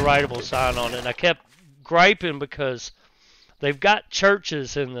then put a writable sign on it. And I kept griping because they've got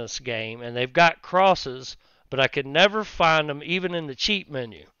churches in this game and they've got crosses, but I could never find them even in the cheat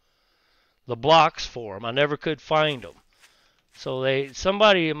menu. The blocks for them, I never could find them. So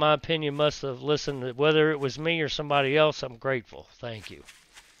somebody, in my opinion, must have listened. Whether it was me or somebody else, I'm grateful. Thank you.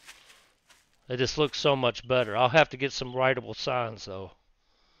 It just looks so much better. I'll have to get some writable signs, though.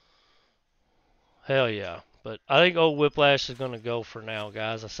 Hell yeah. But I think Old Whiplash is going to go for now,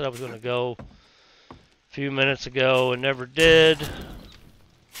 guys. I said I was going to go a few minutes ago and never did.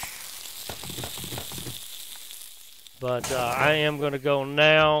 But I am going to go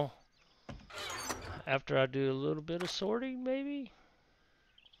now. After I do a little bit of sorting, maybe?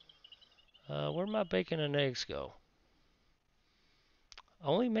 Where'd my bacon and eggs go? I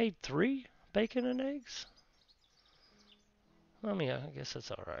only made 3 bacon and eggs? I mean, I guess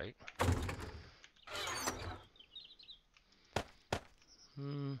that's alright.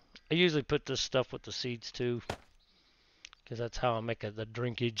 I usually put this stuff with the seeds too, because that's how I make the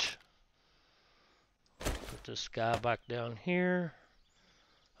drinkage. Put this guy back down here.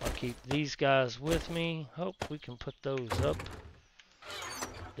 I'll keep these guys with me. Hope we can put those up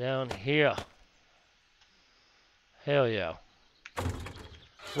down here. Hell yeah.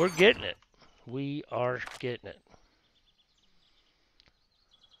 We're getting it. We are getting it.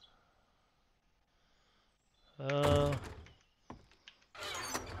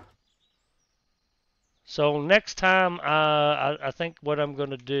 So next time, I think what I'm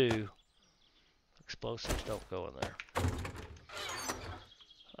going to do... Explosives don't go in there.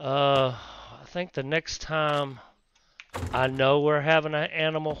 I think the next time I know we're having an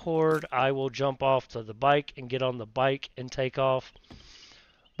animal horde, I will jump off to the bike and get on the bike and take off.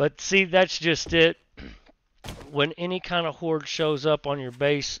 But see, that's just it. When any kind of horde shows up on your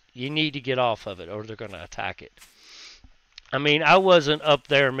base, you need to get off of it or they're going to attack it. I mean, I wasn't up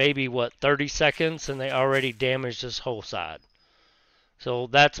there maybe, 30 seconds and they already damaged this whole side. So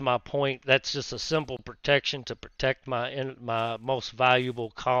that's my point. That's just a simple protection to protect my most valuable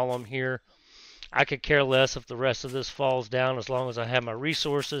column here. I could care less if the rest of this falls down. As long as I have my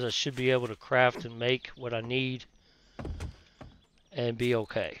resources, I should be able to craft and make what I need and be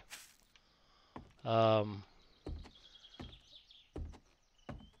okay. But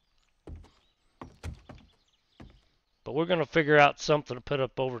we're going to figure out something to put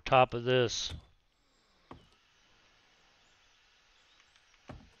up over top of this.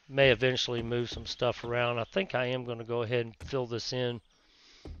 May eventually move some stuff around. I think I am going to go ahead and fill this in.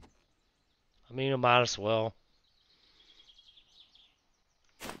 I mean, I might as well.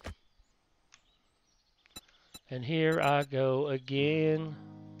 And here I go again.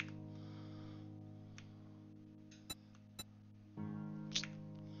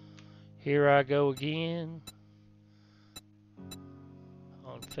 Here I go again.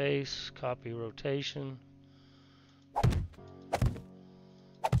 On face, copy rotation.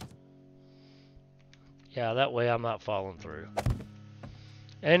 Yeah, that way I'm not falling through.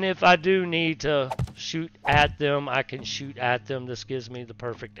 And if I do need to shoot at them, I can shoot at them. This gives me the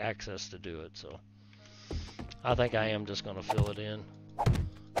perfect access to do it. So I think I am just going to fill it in.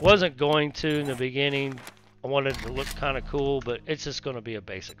 Wasn't going to in the beginning. I wanted it to look kind of cool, but it's just going to be a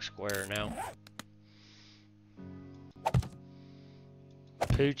basic square now.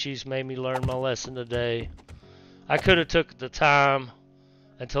 Poochies made me learn my lesson today. I could have took the time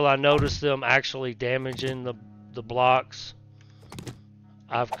until I noticed them actually damaging the blocks.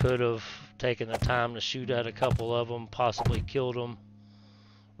 I could have taken the time to shoot at a couple of them, possibly killed them,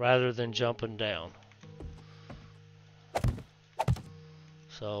 rather than jumping down.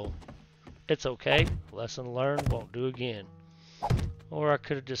 So, it's okay. Lesson learned, won't do again. Or I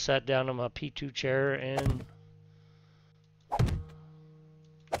could have just sat down on my P2 chair and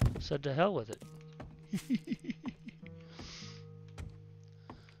said to hell with it.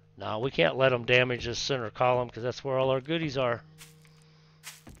 No, we can't let them damage this center column because that's where all our goodies are.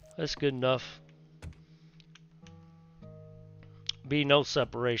 That's good enough. Be no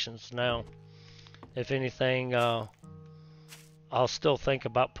separations now. If anything, I'll still think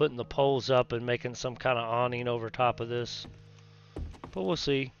about putting the poles up and making some kind of awning over top of this. But we'll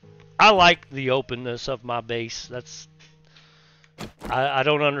see. I like the openness of my base. I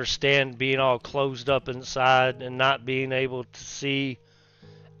don't understand being all closed up inside and not being able to see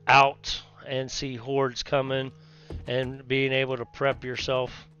out and see hordes coming and being able to prep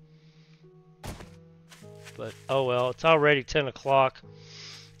yourself. But oh well, it's already 10 o'clock.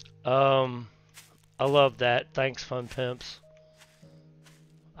 I love that. Thanks, Fun Pimps.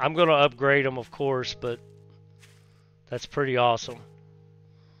 I'm going to upgrade them, of course, but that's pretty awesome.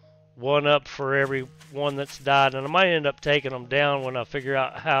 One up for every one that's died, and I might end up taking them down when I figure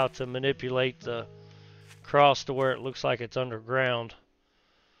out how to manipulate the cross to where it looks like it's underground.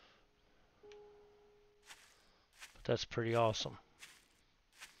 But that's pretty awesome.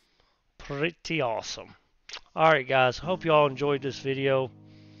 Pretty awesome. Alright guys, hope you all enjoyed this video.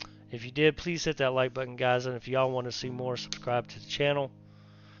 If you did, please hit that like button, guys, and if y'all want to see more, subscribe to the channel.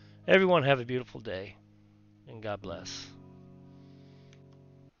 Everyone have a beautiful day, and God bless.